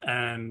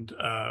and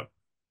a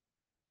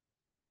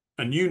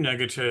new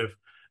negative.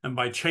 And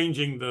by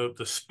changing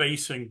the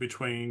spacing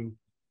between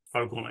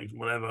focal length,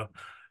 whatever,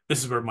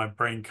 this is where my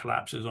brain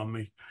collapses on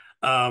me.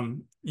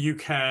 You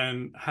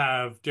can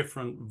have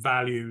different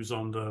values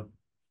on the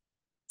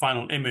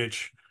final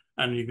image,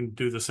 and you can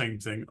do the same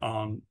thing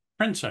on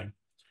printing.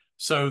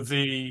 So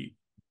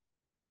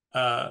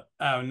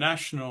our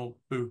national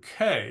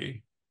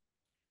bouquet,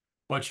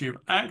 what you've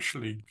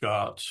actually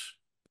got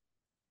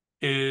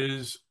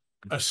is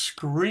a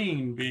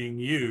screen being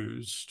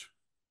used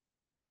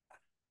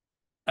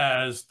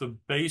as the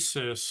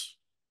basis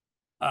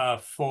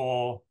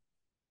for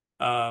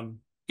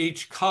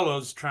each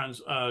color's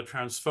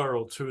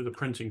transferal to a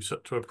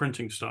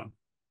printing stone,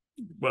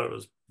 whether it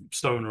was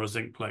stone or a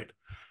zinc plate.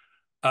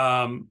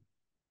 And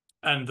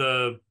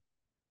the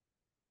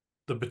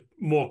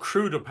more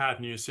cruder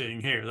pattern you're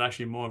seeing here is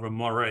actually more of a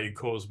moire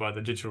caused by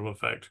the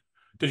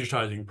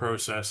digitizing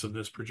process of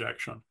this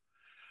projection.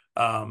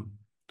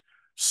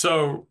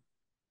 So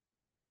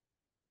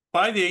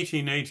by the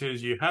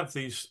 1880s, you have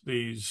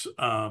these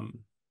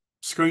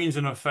screens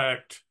in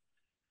effect.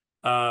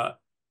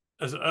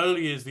 As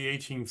early as the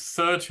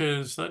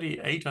 1830s,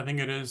 38, I think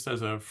it is,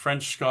 there's a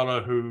French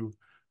scholar who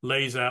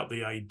lays out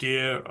the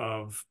idea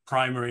of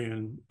primary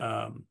and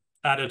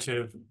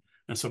additive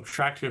and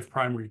subtractive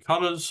primary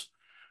colors,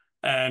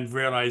 and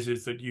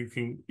realizes that you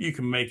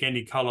can make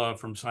any color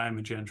from cyan,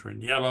 magenta,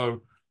 and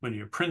yellow when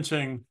you're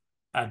printing.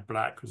 Add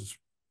black, because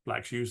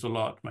black's used a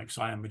lot, make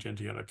cyan,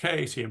 magenta, yellow,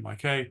 K,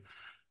 CMYK,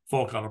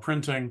 4-color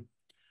printing.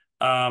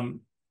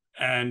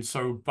 And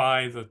so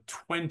by the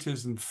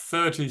 20s and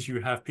 30s,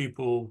 you have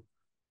people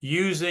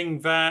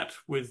using that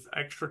with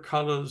extra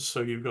colors.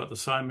 So you've got the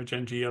cyan,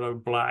 magenta, yellow,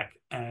 black,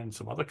 and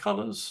some other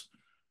colors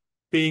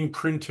being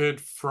printed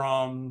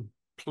from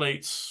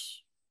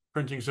plates,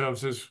 printing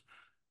services,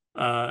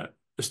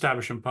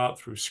 established in part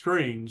through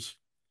screens.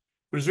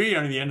 But it's really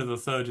only the end of the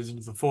 30s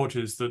into the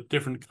 40s that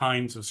different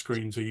kinds of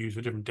screens are used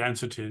with different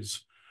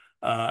densities,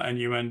 and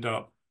you end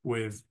up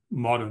with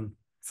modern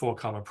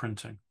 4-color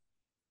printing.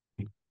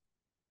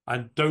 I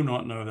do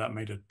not know if that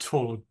made a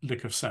total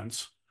lick of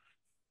sense.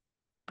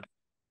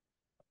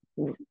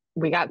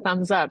 We got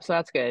thumbs up, so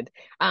that's good.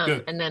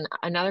 Good. And then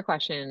another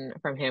question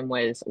from him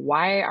was,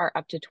 why are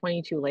up to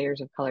 22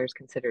 layers of colors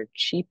considered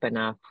cheap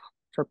enough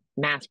for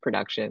mass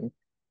production?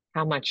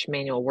 How much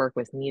manual work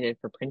was needed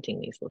for printing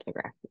these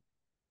lithographies?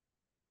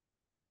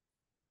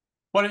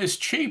 Well, it's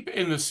cheap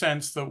in the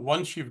sense that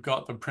once you've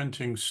got the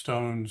printing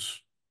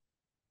stones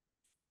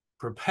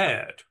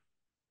prepared,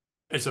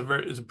 it's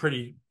a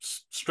pretty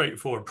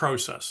straightforward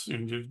process.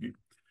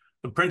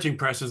 The printing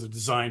presses are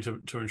designed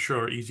to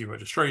ensure easy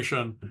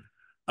registration,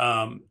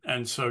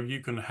 and so you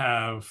can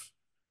have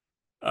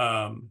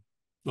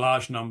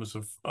large numbers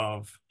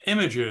of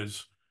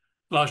images,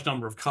 large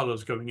number of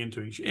colors going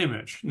into each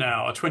image.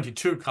 Now, a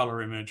 22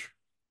 color image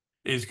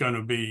is going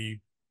to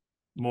be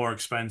more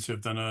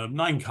expensive than a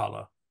 9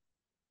 color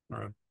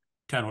or a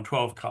 10 or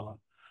 12 color.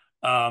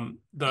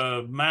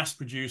 The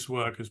mass-produced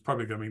work is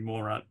probably going to be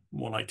more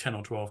like 10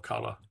 or 12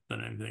 color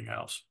than anything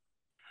else.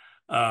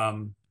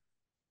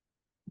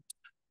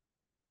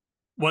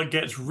 What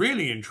gets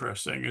really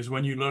interesting is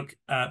when you look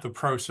at the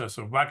process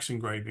of wax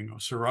engraving or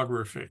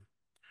serography,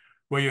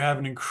 where you have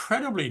an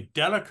incredibly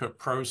delicate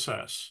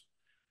process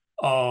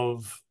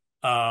of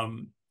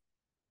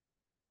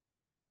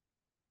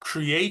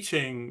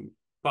creating,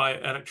 by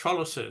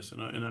electrolysis in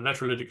an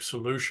electrolytic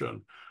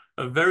solution,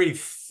 a very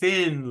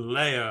thin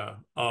layer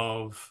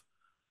of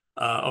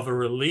a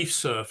relief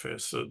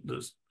surface.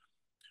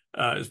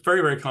 It's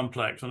very, very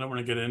complex. I don't want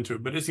to get into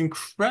it, but it's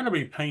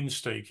incredibly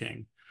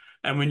painstaking.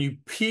 And when you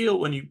peel,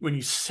 when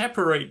you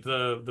separate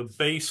the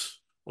base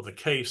or the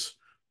case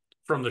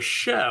from the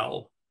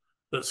shell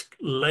that's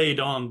laid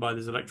on by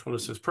this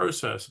electrolysis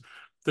process,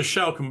 the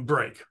shell can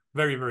break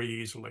very,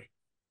 very easily.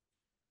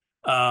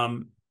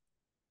 But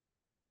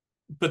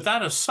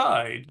that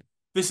aside,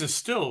 this is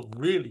still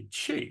really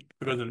cheap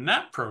because in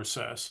that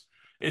process,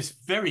 it's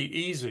very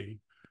easy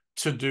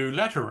to do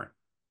lettering.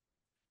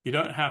 You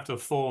don't have to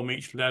form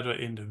each letter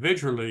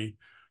individually.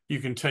 You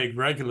can take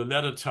regular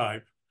letter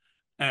type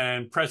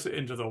and press it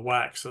into the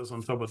wax that's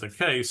on top of the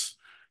case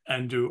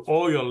and do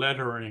all your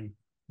lettering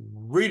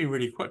really,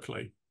 really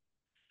quickly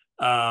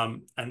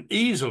and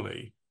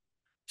easily.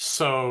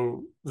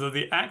 So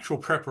the actual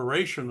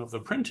preparation of the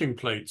printing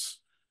plates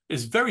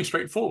is very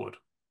straightforward,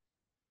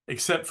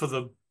 except for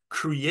the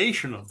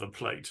creation of the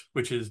plate,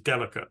 which is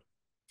delicate.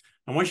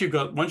 And once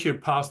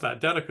you've passed that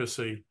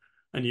delicacy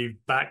and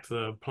you've backed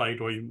the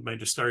plate or you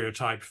made a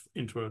stereotype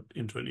into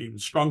an even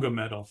stronger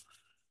metal,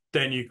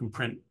 then you can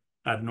print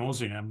ad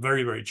nauseam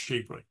very, very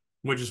cheaply,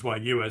 which is why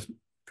US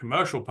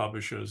commercial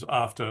publishers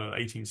after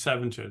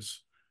 1870s,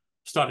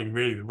 starting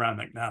really with Rand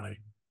McNally,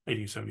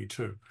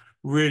 1872,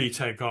 really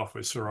take off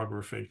with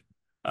serography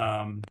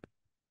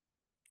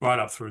right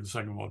up through the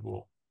Second World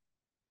War.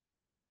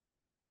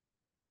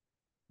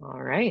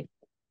 All right.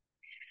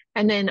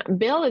 And then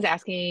Bill is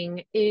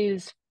asking,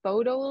 is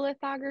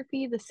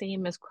photolithography the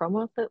same as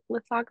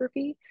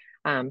chromolithography?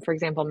 For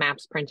example,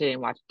 maps printed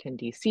in Washington,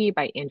 D.C.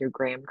 by Andrew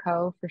Graham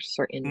Co. for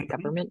certain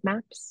government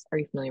maps. Are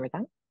you familiar with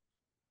that?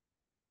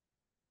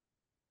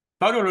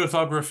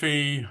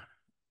 Photolithography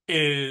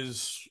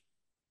is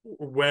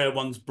where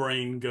one's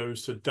brain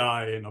goes to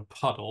die in a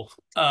puddle.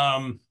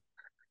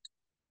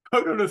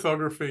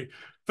 Photolithography,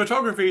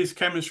 photography is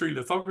chemistry,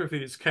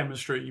 lithography is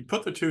chemistry. You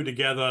put the two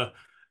together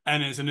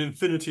and it's an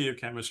infinity of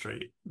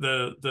chemistry.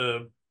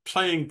 The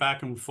playing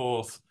back and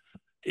forth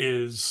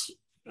is,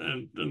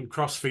 and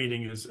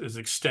cross-feeding is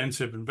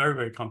extensive and very,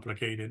 very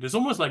complicated. It's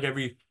almost like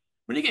when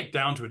you get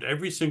down to it,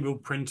 every single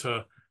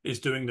printer is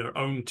doing their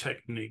own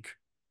technique.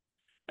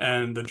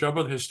 And the job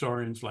of the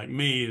historians like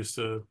me is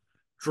to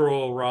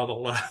draw rather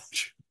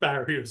large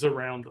barriers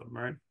around them,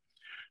 right?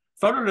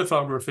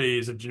 Photolithography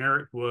is a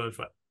generic word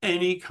for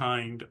any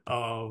kind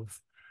of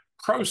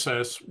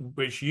process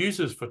which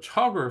uses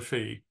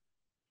photography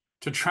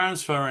to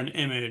transfer an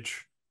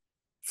image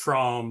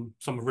from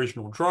some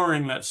original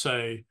drawing, let's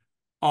say,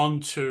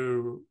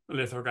 onto a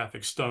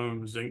lithographic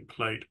stone, zinc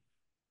plate,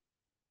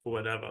 or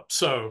whatever.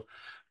 So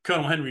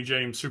Colonel Henry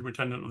James,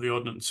 superintendent of the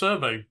Ordnance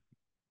Survey,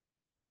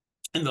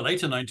 in the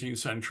later 19th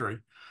century,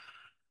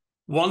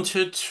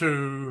 wanted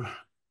to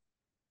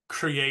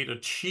create a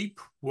cheap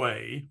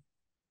way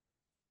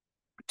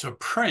to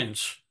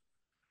print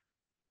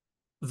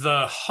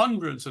the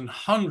hundreds and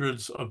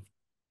hundreds of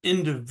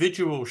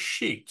individual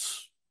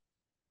sheets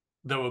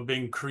that were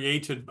being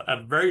created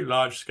at very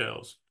large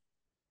scales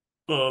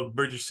of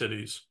British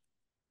cities,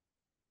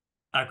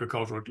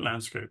 agricultural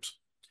landscapes.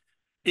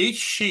 Each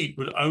sheet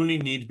would only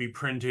need to be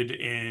printed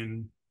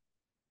in,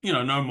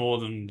 no more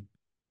than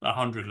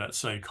 100, let's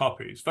say,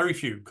 copies, very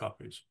few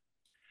copies.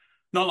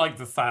 Not like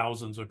the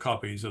thousands of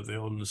copies of the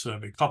Ordnance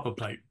Survey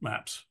copperplate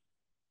maps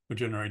were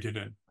generated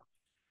in.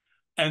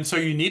 And so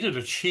you needed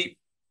a cheap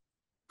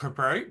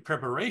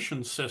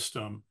preparation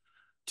system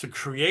to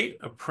create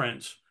a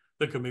print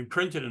that can be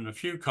printed in a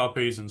few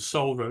copies and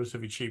sold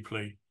relatively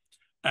cheaply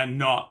and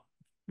not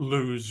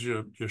lose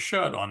your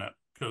shirt on it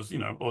because,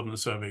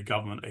 Ordnance Survey,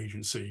 government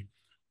agency,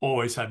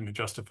 always having to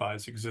justify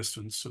its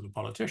existence to the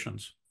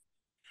politicians.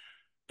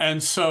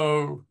 And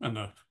so, and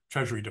the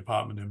Treasury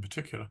Department in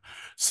particular.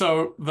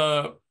 So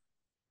the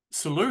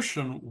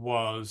solution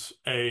was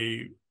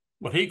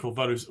what he called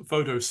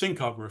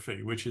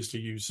photosyncography, which is to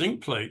use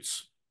zinc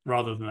plates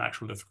rather than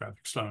actual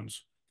lithographic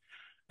stones.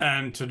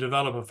 And to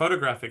develop a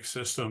photographic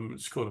system,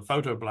 it's called a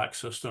photoblack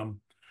system,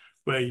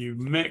 where you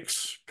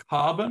mix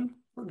carbon,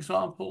 for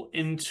example,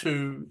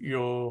 into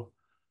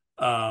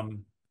the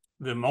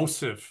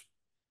emulsive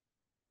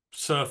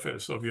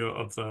surface of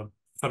the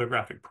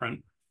photographic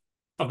print,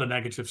 of the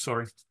negative,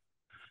 sorry.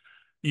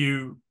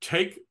 You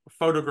take a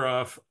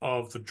photograph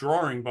of the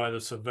drawing by the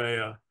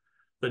surveyor.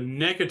 The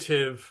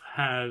negative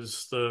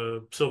has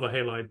the silver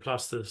halide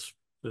plus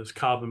this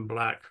carbon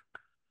black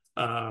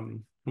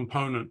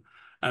component,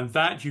 and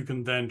that you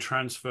can then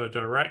transfer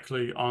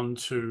directly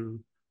onto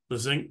the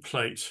zinc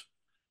plate,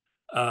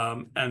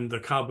 and the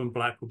carbon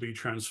black will be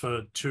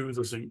transferred to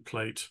the zinc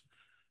plate.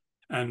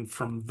 And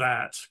from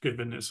that,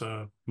 given it's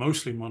a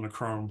mostly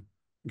monochrome,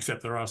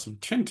 except there are some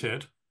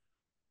tinted,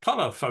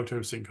 color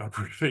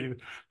photosynchography,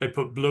 they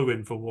put blue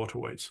in for water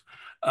weights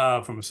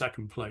from a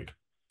second plate.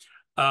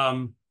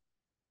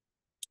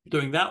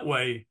 Doing that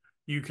way,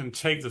 you can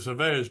take the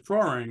surveyor's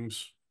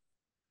drawings,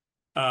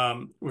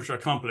 which are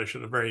accomplished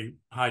at a very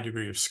high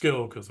degree of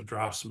skill because the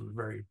draftsmen are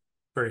very,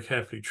 very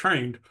carefully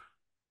trained,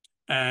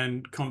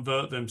 and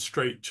convert them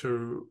straight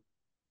to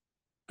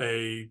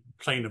a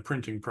planar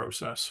printing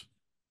process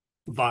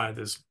via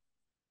this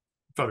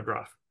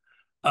photograph.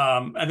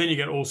 And then you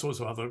get all sorts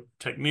of other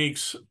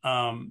techniques.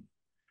 In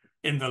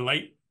the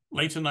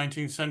later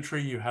 19th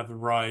century, you have the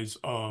rise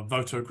of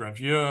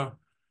photogravure,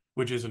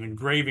 which is an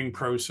engraving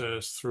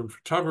process through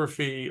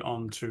photography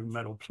onto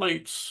metal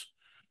plates.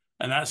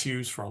 And that's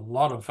used for a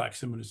lot of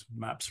facsimiles of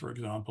maps, for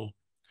example,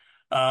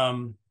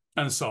 and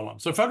so on.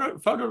 So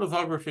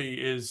photolithography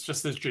is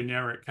just this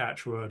generic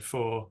catchword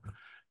for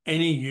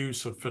any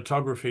use of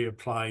photography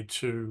applied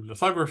to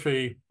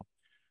lithography.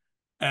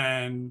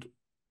 And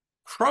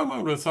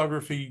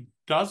chromolithography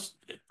does,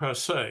 per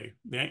se,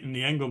 in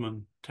the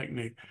Engelmann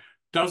technique,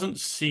 doesn't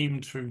seem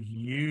to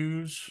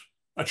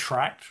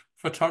attract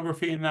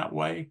photography in that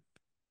way.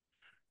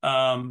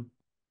 Other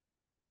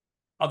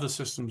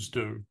systems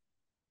do.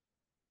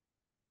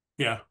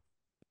 Yeah.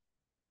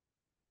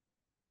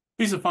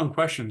 These are fun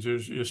questions.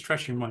 You're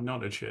stretching my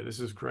knowledge here. This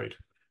is great.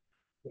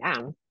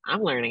 Yeah,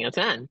 I'm learning a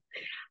ton.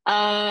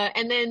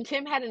 And then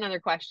Tim had another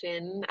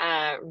question.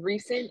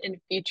 Recent and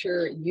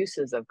future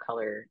uses of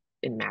color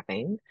in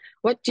mapping.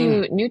 What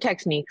do new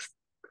techniques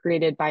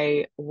created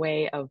by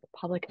way of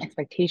public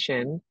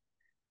expectation,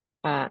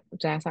 did I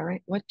ask that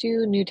right? What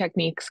do new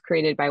techniques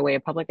created by way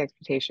of public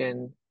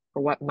expectation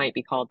for what might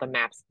be called the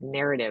map's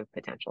narrative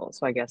potential?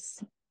 So I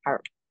guess, how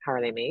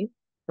are they made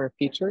for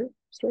future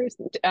stories?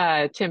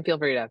 Tim, feel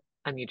free to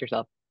unmute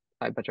yourself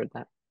if I butchered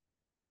that.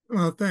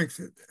 Well, thanks.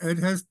 It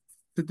has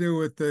to do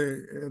with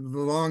the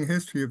long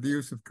history of the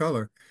use of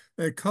color.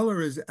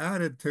 Color is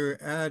added to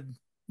add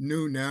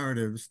new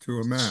narratives to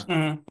a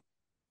map.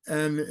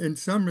 And in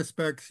some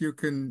respects, you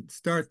can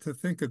start to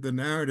think of the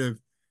narrative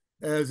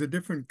as a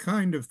different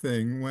kind of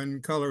thing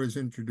when color is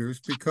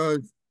introduced,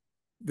 because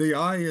the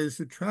eye is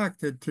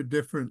attracted to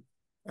different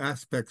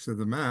aspects of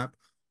the map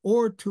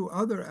or to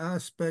other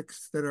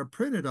aspects that are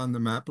printed on the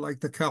map, like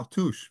the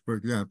cartouche, for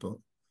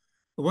example.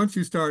 Once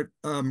you start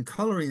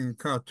coloring in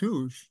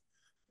cartouche,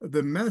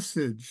 the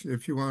message,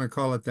 if you want to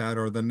call it that,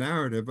 or the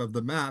narrative of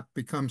the map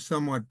becomes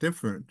somewhat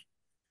different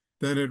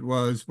than it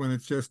was when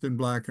it's just in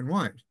black and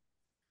white.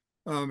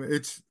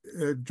 It's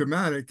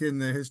dramatic in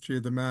the history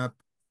of the map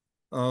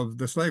of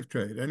the slave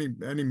trade.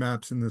 Any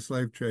maps in the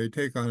slave trade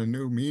take on a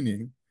new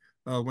meaning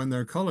when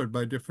they're colored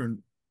by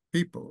different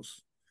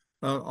peoples.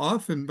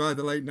 Often by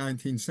the late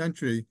 19th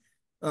century,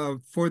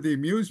 for the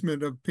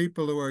amusement of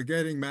people who are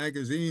getting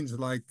magazines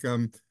like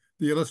the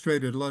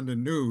Illustrated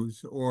London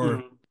News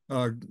or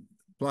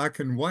Black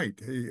and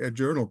White, a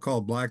journal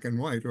called Black and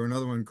White, or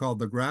another one called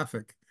The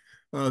Graphic.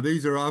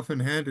 These are often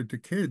handed to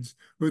kids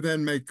who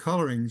then make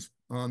colorings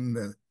on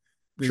the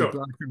black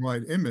and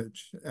white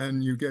image,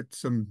 and you get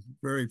some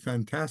very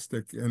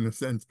fantastic, in a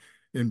sense,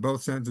 in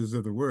both senses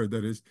of the word,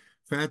 that is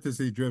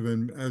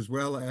fantasy-driven as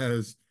well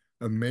as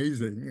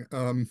amazing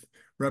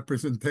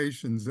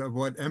representations of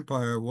what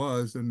empire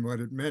was and what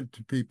it meant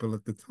to people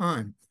at the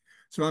time.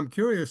 So I'm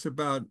curious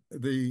about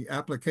the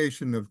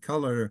application of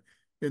color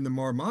in the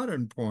more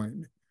modern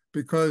point,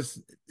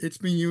 because it's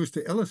being used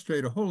to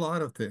illustrate a whole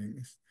lot of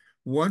things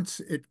once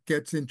it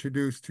gets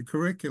introduced to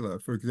curricula,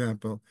 for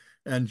example,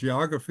 and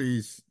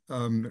geographies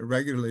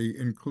regularly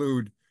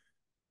include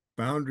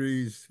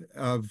boundaries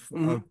of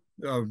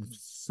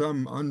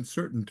some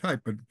uncertain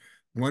type, but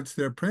once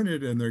they're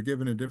printed and they're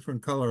given a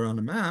different color on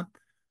a map,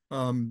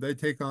 they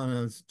take on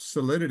a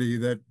solidity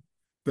that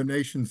the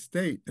nation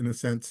state, in a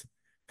sense,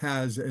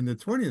 has in the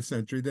 20th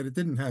century that it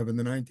didn't have in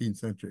the 19th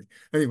century.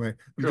 Anyway,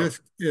 I'm just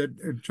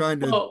trying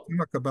to talk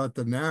about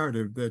the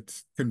narrative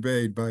that's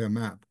conveyed by a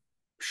map.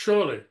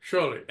 Surely.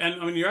 And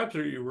I mean, you're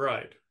absolutely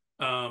right.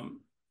 And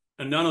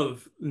none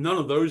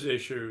of those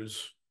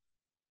issues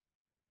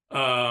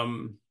are,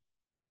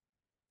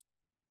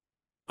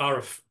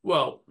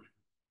 well,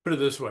 put it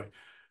this way.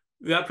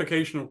 The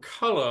application of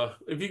color,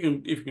 if you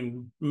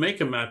can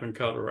make a map in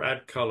color or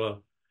add color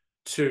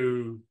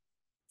to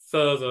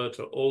further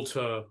to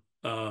alter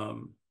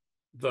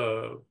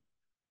the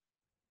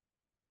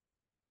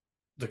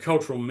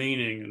cultural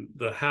meaning and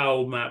the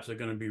how maps are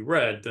going to be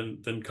read,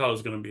 then color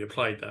is going to be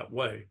applied that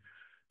way.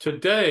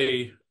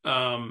 Today,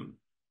 I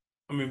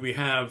mean, we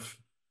have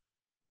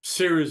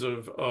series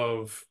of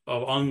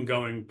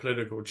ongoing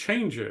political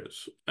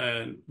changes,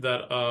 and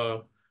that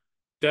are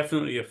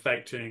definitely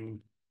affecting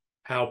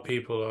how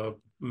people are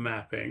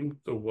mapping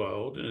the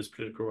world and its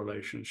political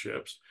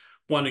relationships.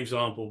 One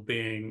example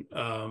being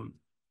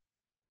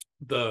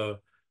there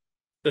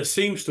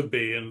seems to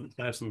be, and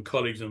I have some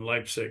colleagues in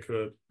Leipzig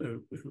who are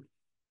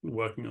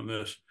working on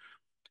this,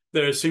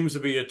 there seems to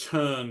be a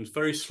turn,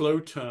 very slow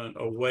turn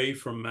away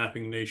from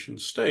mapping nation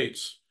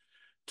states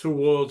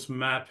towards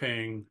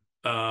mapping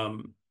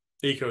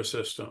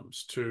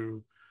ecosystems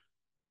to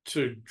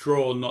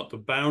draw not the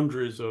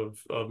boundaries of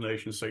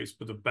nation states,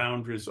 but the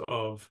boundaries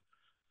of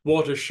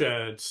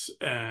watersheds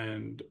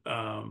and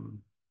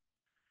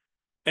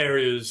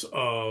areas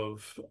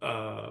of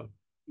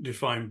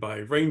defined by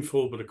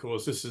rainfall. But of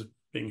course, this is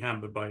being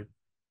hampered by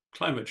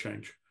climate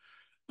change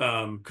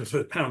because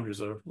the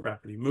boundaries are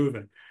rapidly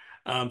moving.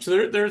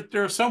 So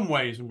there are some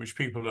ways in which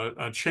people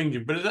are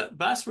changing, but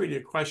that's really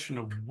a question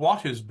of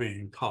what is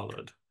being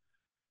colored,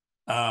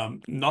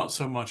 not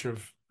so much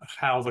of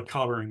how the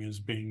coloring is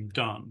being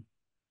done.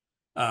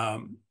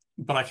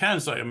 But I can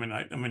say,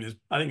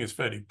 I think it's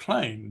fairly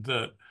plain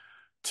that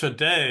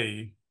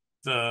today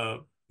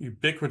the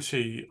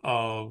ubiquity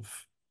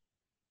of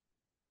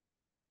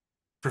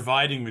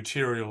providing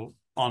material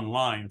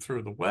online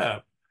through the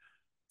web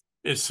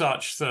is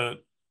such that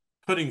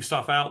putting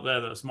stuff out there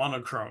that's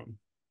monochrome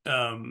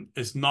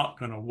is not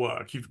going to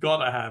work. You've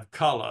got to have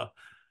color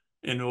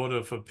in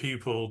order for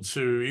people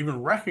to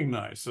even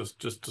recognize this,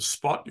 just to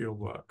spot your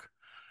work.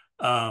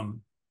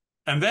 And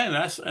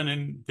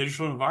in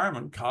digital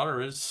environment,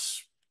 color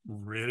is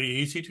really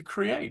easy to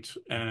create,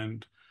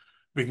 and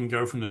we can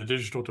go from the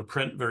digital to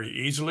print very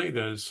easily.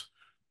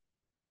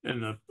 In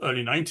the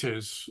early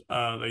 90s,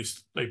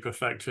 they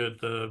perfected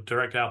the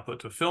direct output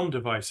to film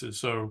devices.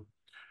 So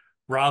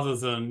rather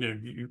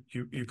than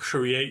you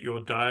create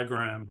your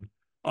diagram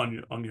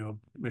on your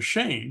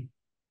machine,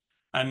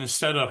 and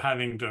instead of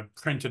having to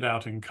print it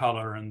out in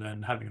color and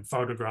then having a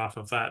photograph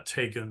of that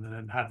taken and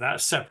then have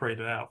that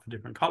separated out for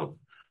different color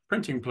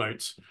printing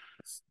plates,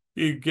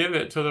 you give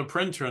it to the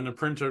printer, and the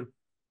printer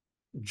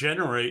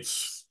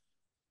generates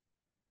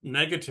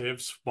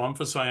negatives, one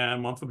for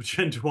cyan, one for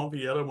magenta, one for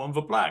yellow, one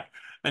for black,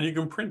 and you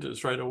can print it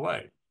straight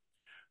away.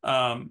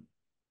 The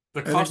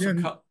cost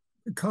of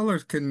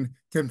colors can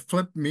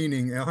flip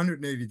meaning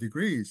 180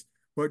 degrees.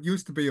 What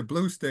used to be a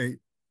blue state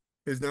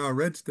is now a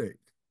red state.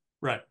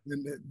 Right.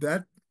 And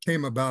that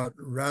came about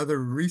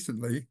rather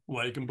recently.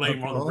 Well, you can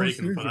blame Ronald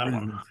Reagan for that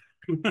one.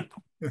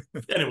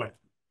 Anyway.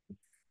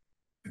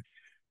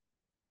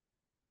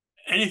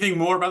 Anything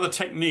more about the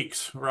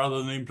techniques rather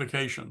than the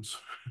implications?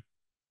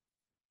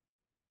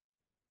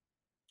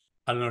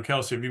 I don't know,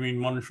 Kelsey, have you been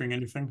monitoring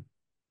anything?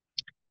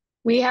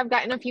 We have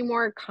gotten a few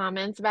more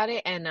comments about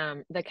it,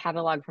 and the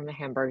catalog from the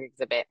Hamburg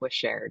exhibit was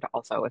shared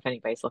also if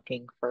anybody's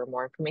looking for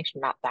more information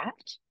about that.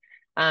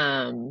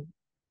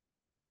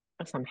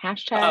 Some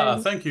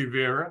hashtags. Thank you,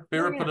 Vera.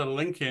 Vera put a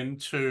link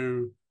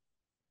into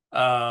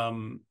a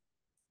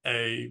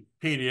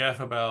PDF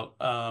about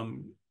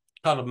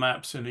colored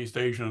maps in East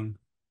Asia.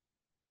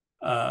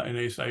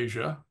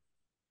 Which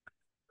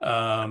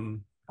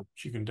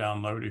you can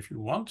download if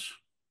you want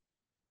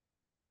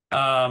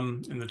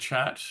in the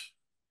chat.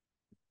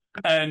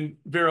 And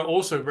Vera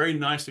also very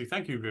nicely,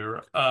 thank you,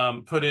 Vera,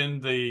 put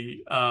in there's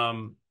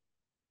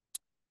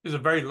a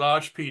very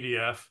large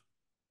PDF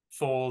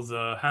for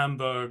the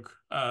Hamburg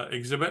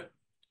exhibit,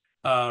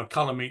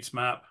 Color Meets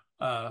Map,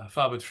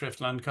 Farbe trifft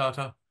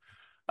Landkarte.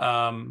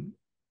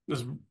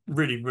 It's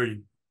really,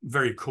 really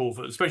very cool,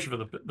 especially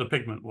for the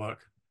pigment work.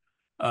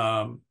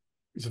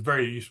 It's a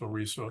very useful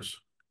resource.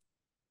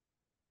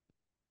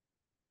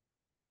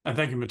 And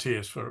thank you,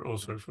 Matthias, for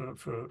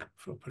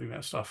putting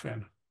that stuff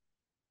in.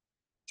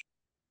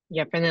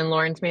 Yep, and then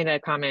Lawrence made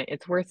a comment.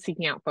 It's worth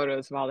seeking out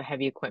photos of all the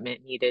heavy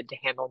equipment needed to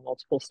handle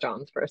multiple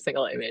stones for a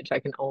single image. I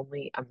can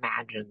only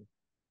imagine.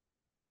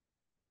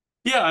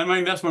 Yeah, I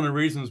mean, that's one of the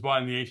reasons why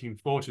in the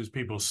 1840s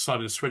people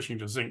started switching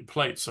to zinc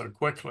plates so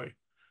quickly.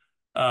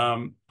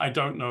 I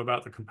don't know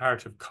about the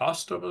comparative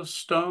cost of a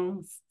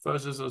stone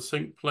versus a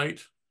zinc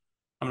plate.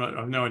 I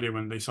have no idea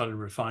when they started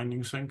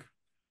refining zinc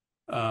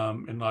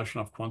in large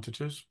enough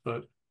quantities,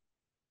 but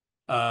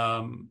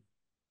so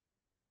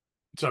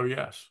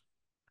yes.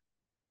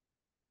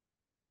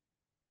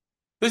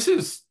 This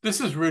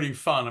is really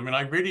fun. I mean,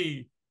 I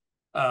really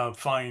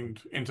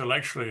find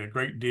intellectually a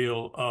great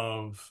deal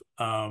of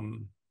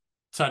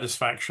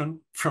satisfaction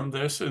from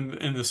this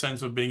in the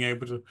sense of being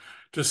able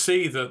to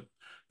see that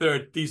there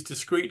are these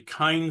discrete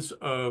kinds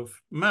of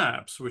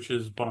maps, which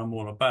is what I'm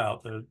all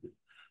about.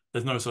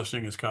 There's no such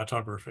thing as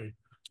cartography.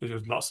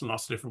 There's lots and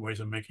lots of different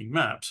ways of making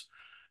maps.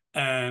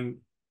 And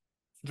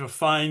to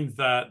find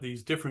that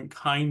these different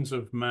kinds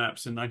of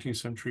maps in 19th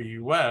century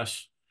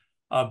US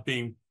are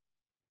being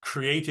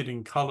created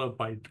in color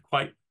by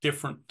quite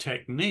different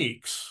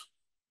techniques,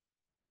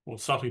 or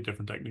subtly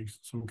different techniques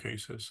in some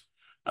cases,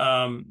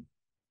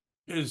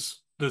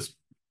 is there's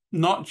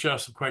not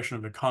just a question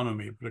of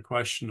economy, but a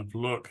question of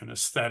look and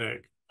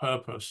aesthetic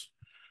purpose.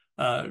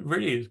 It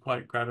really is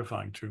quite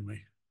gratifying to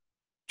me.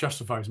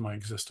 justifies my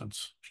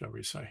existence, shall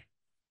we say.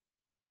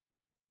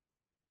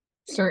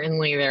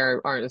 Certainly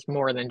there is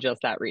more than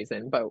just that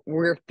reason, but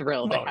we're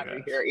thrilled to have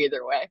you here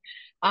either way.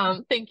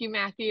 Thank you,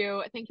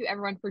 Matthew. Thank you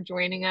everyone for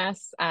joining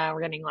us.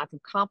 We're getting lots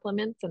of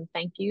compliments and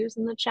thank yous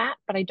in the chat,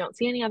 but I don't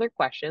see any other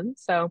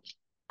questions. So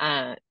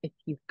if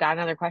you've got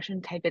another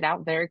question, type it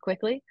out very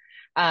quickly.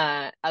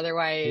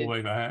 Otherwise,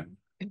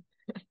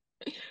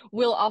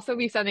 we'll also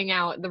be sending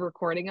out the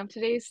recording of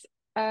today's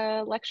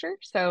lecture.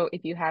 So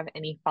if you have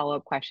any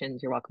follow-up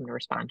questions, you're welcome to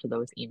respond to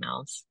those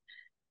emails.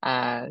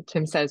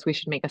 Tim says we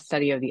should make a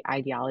study of the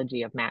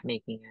ideology of map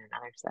making in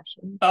another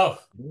session. Oh,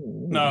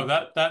 no,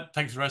 that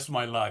takes the rest of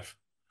my life.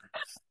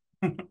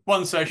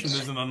 One session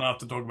isn't enough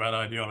to talk about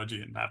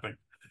ideology and mapping.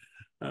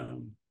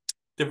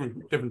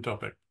 Different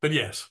topic, but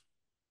yes.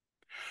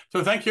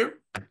 So thank you.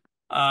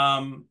 I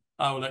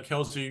will let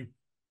Kelsey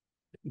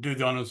do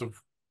the honors of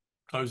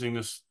closing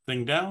this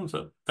thing down.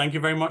 So thank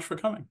you very much for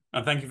coming,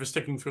 and thank you for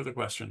sticking through the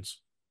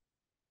questions.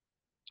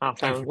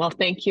 Awesome. Well,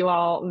 thank you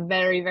all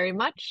very, very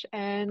much.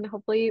 And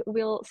hopefully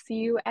we'll see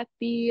you at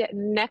the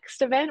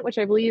next event, which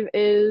I believe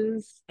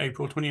is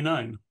April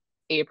 29th.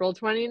 April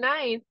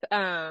 29th.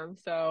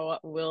 So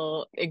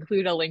we'll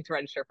include a link to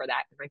register for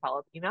that in my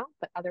follow-up email.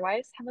 But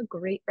otherwise, have a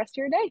great rest of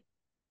your day.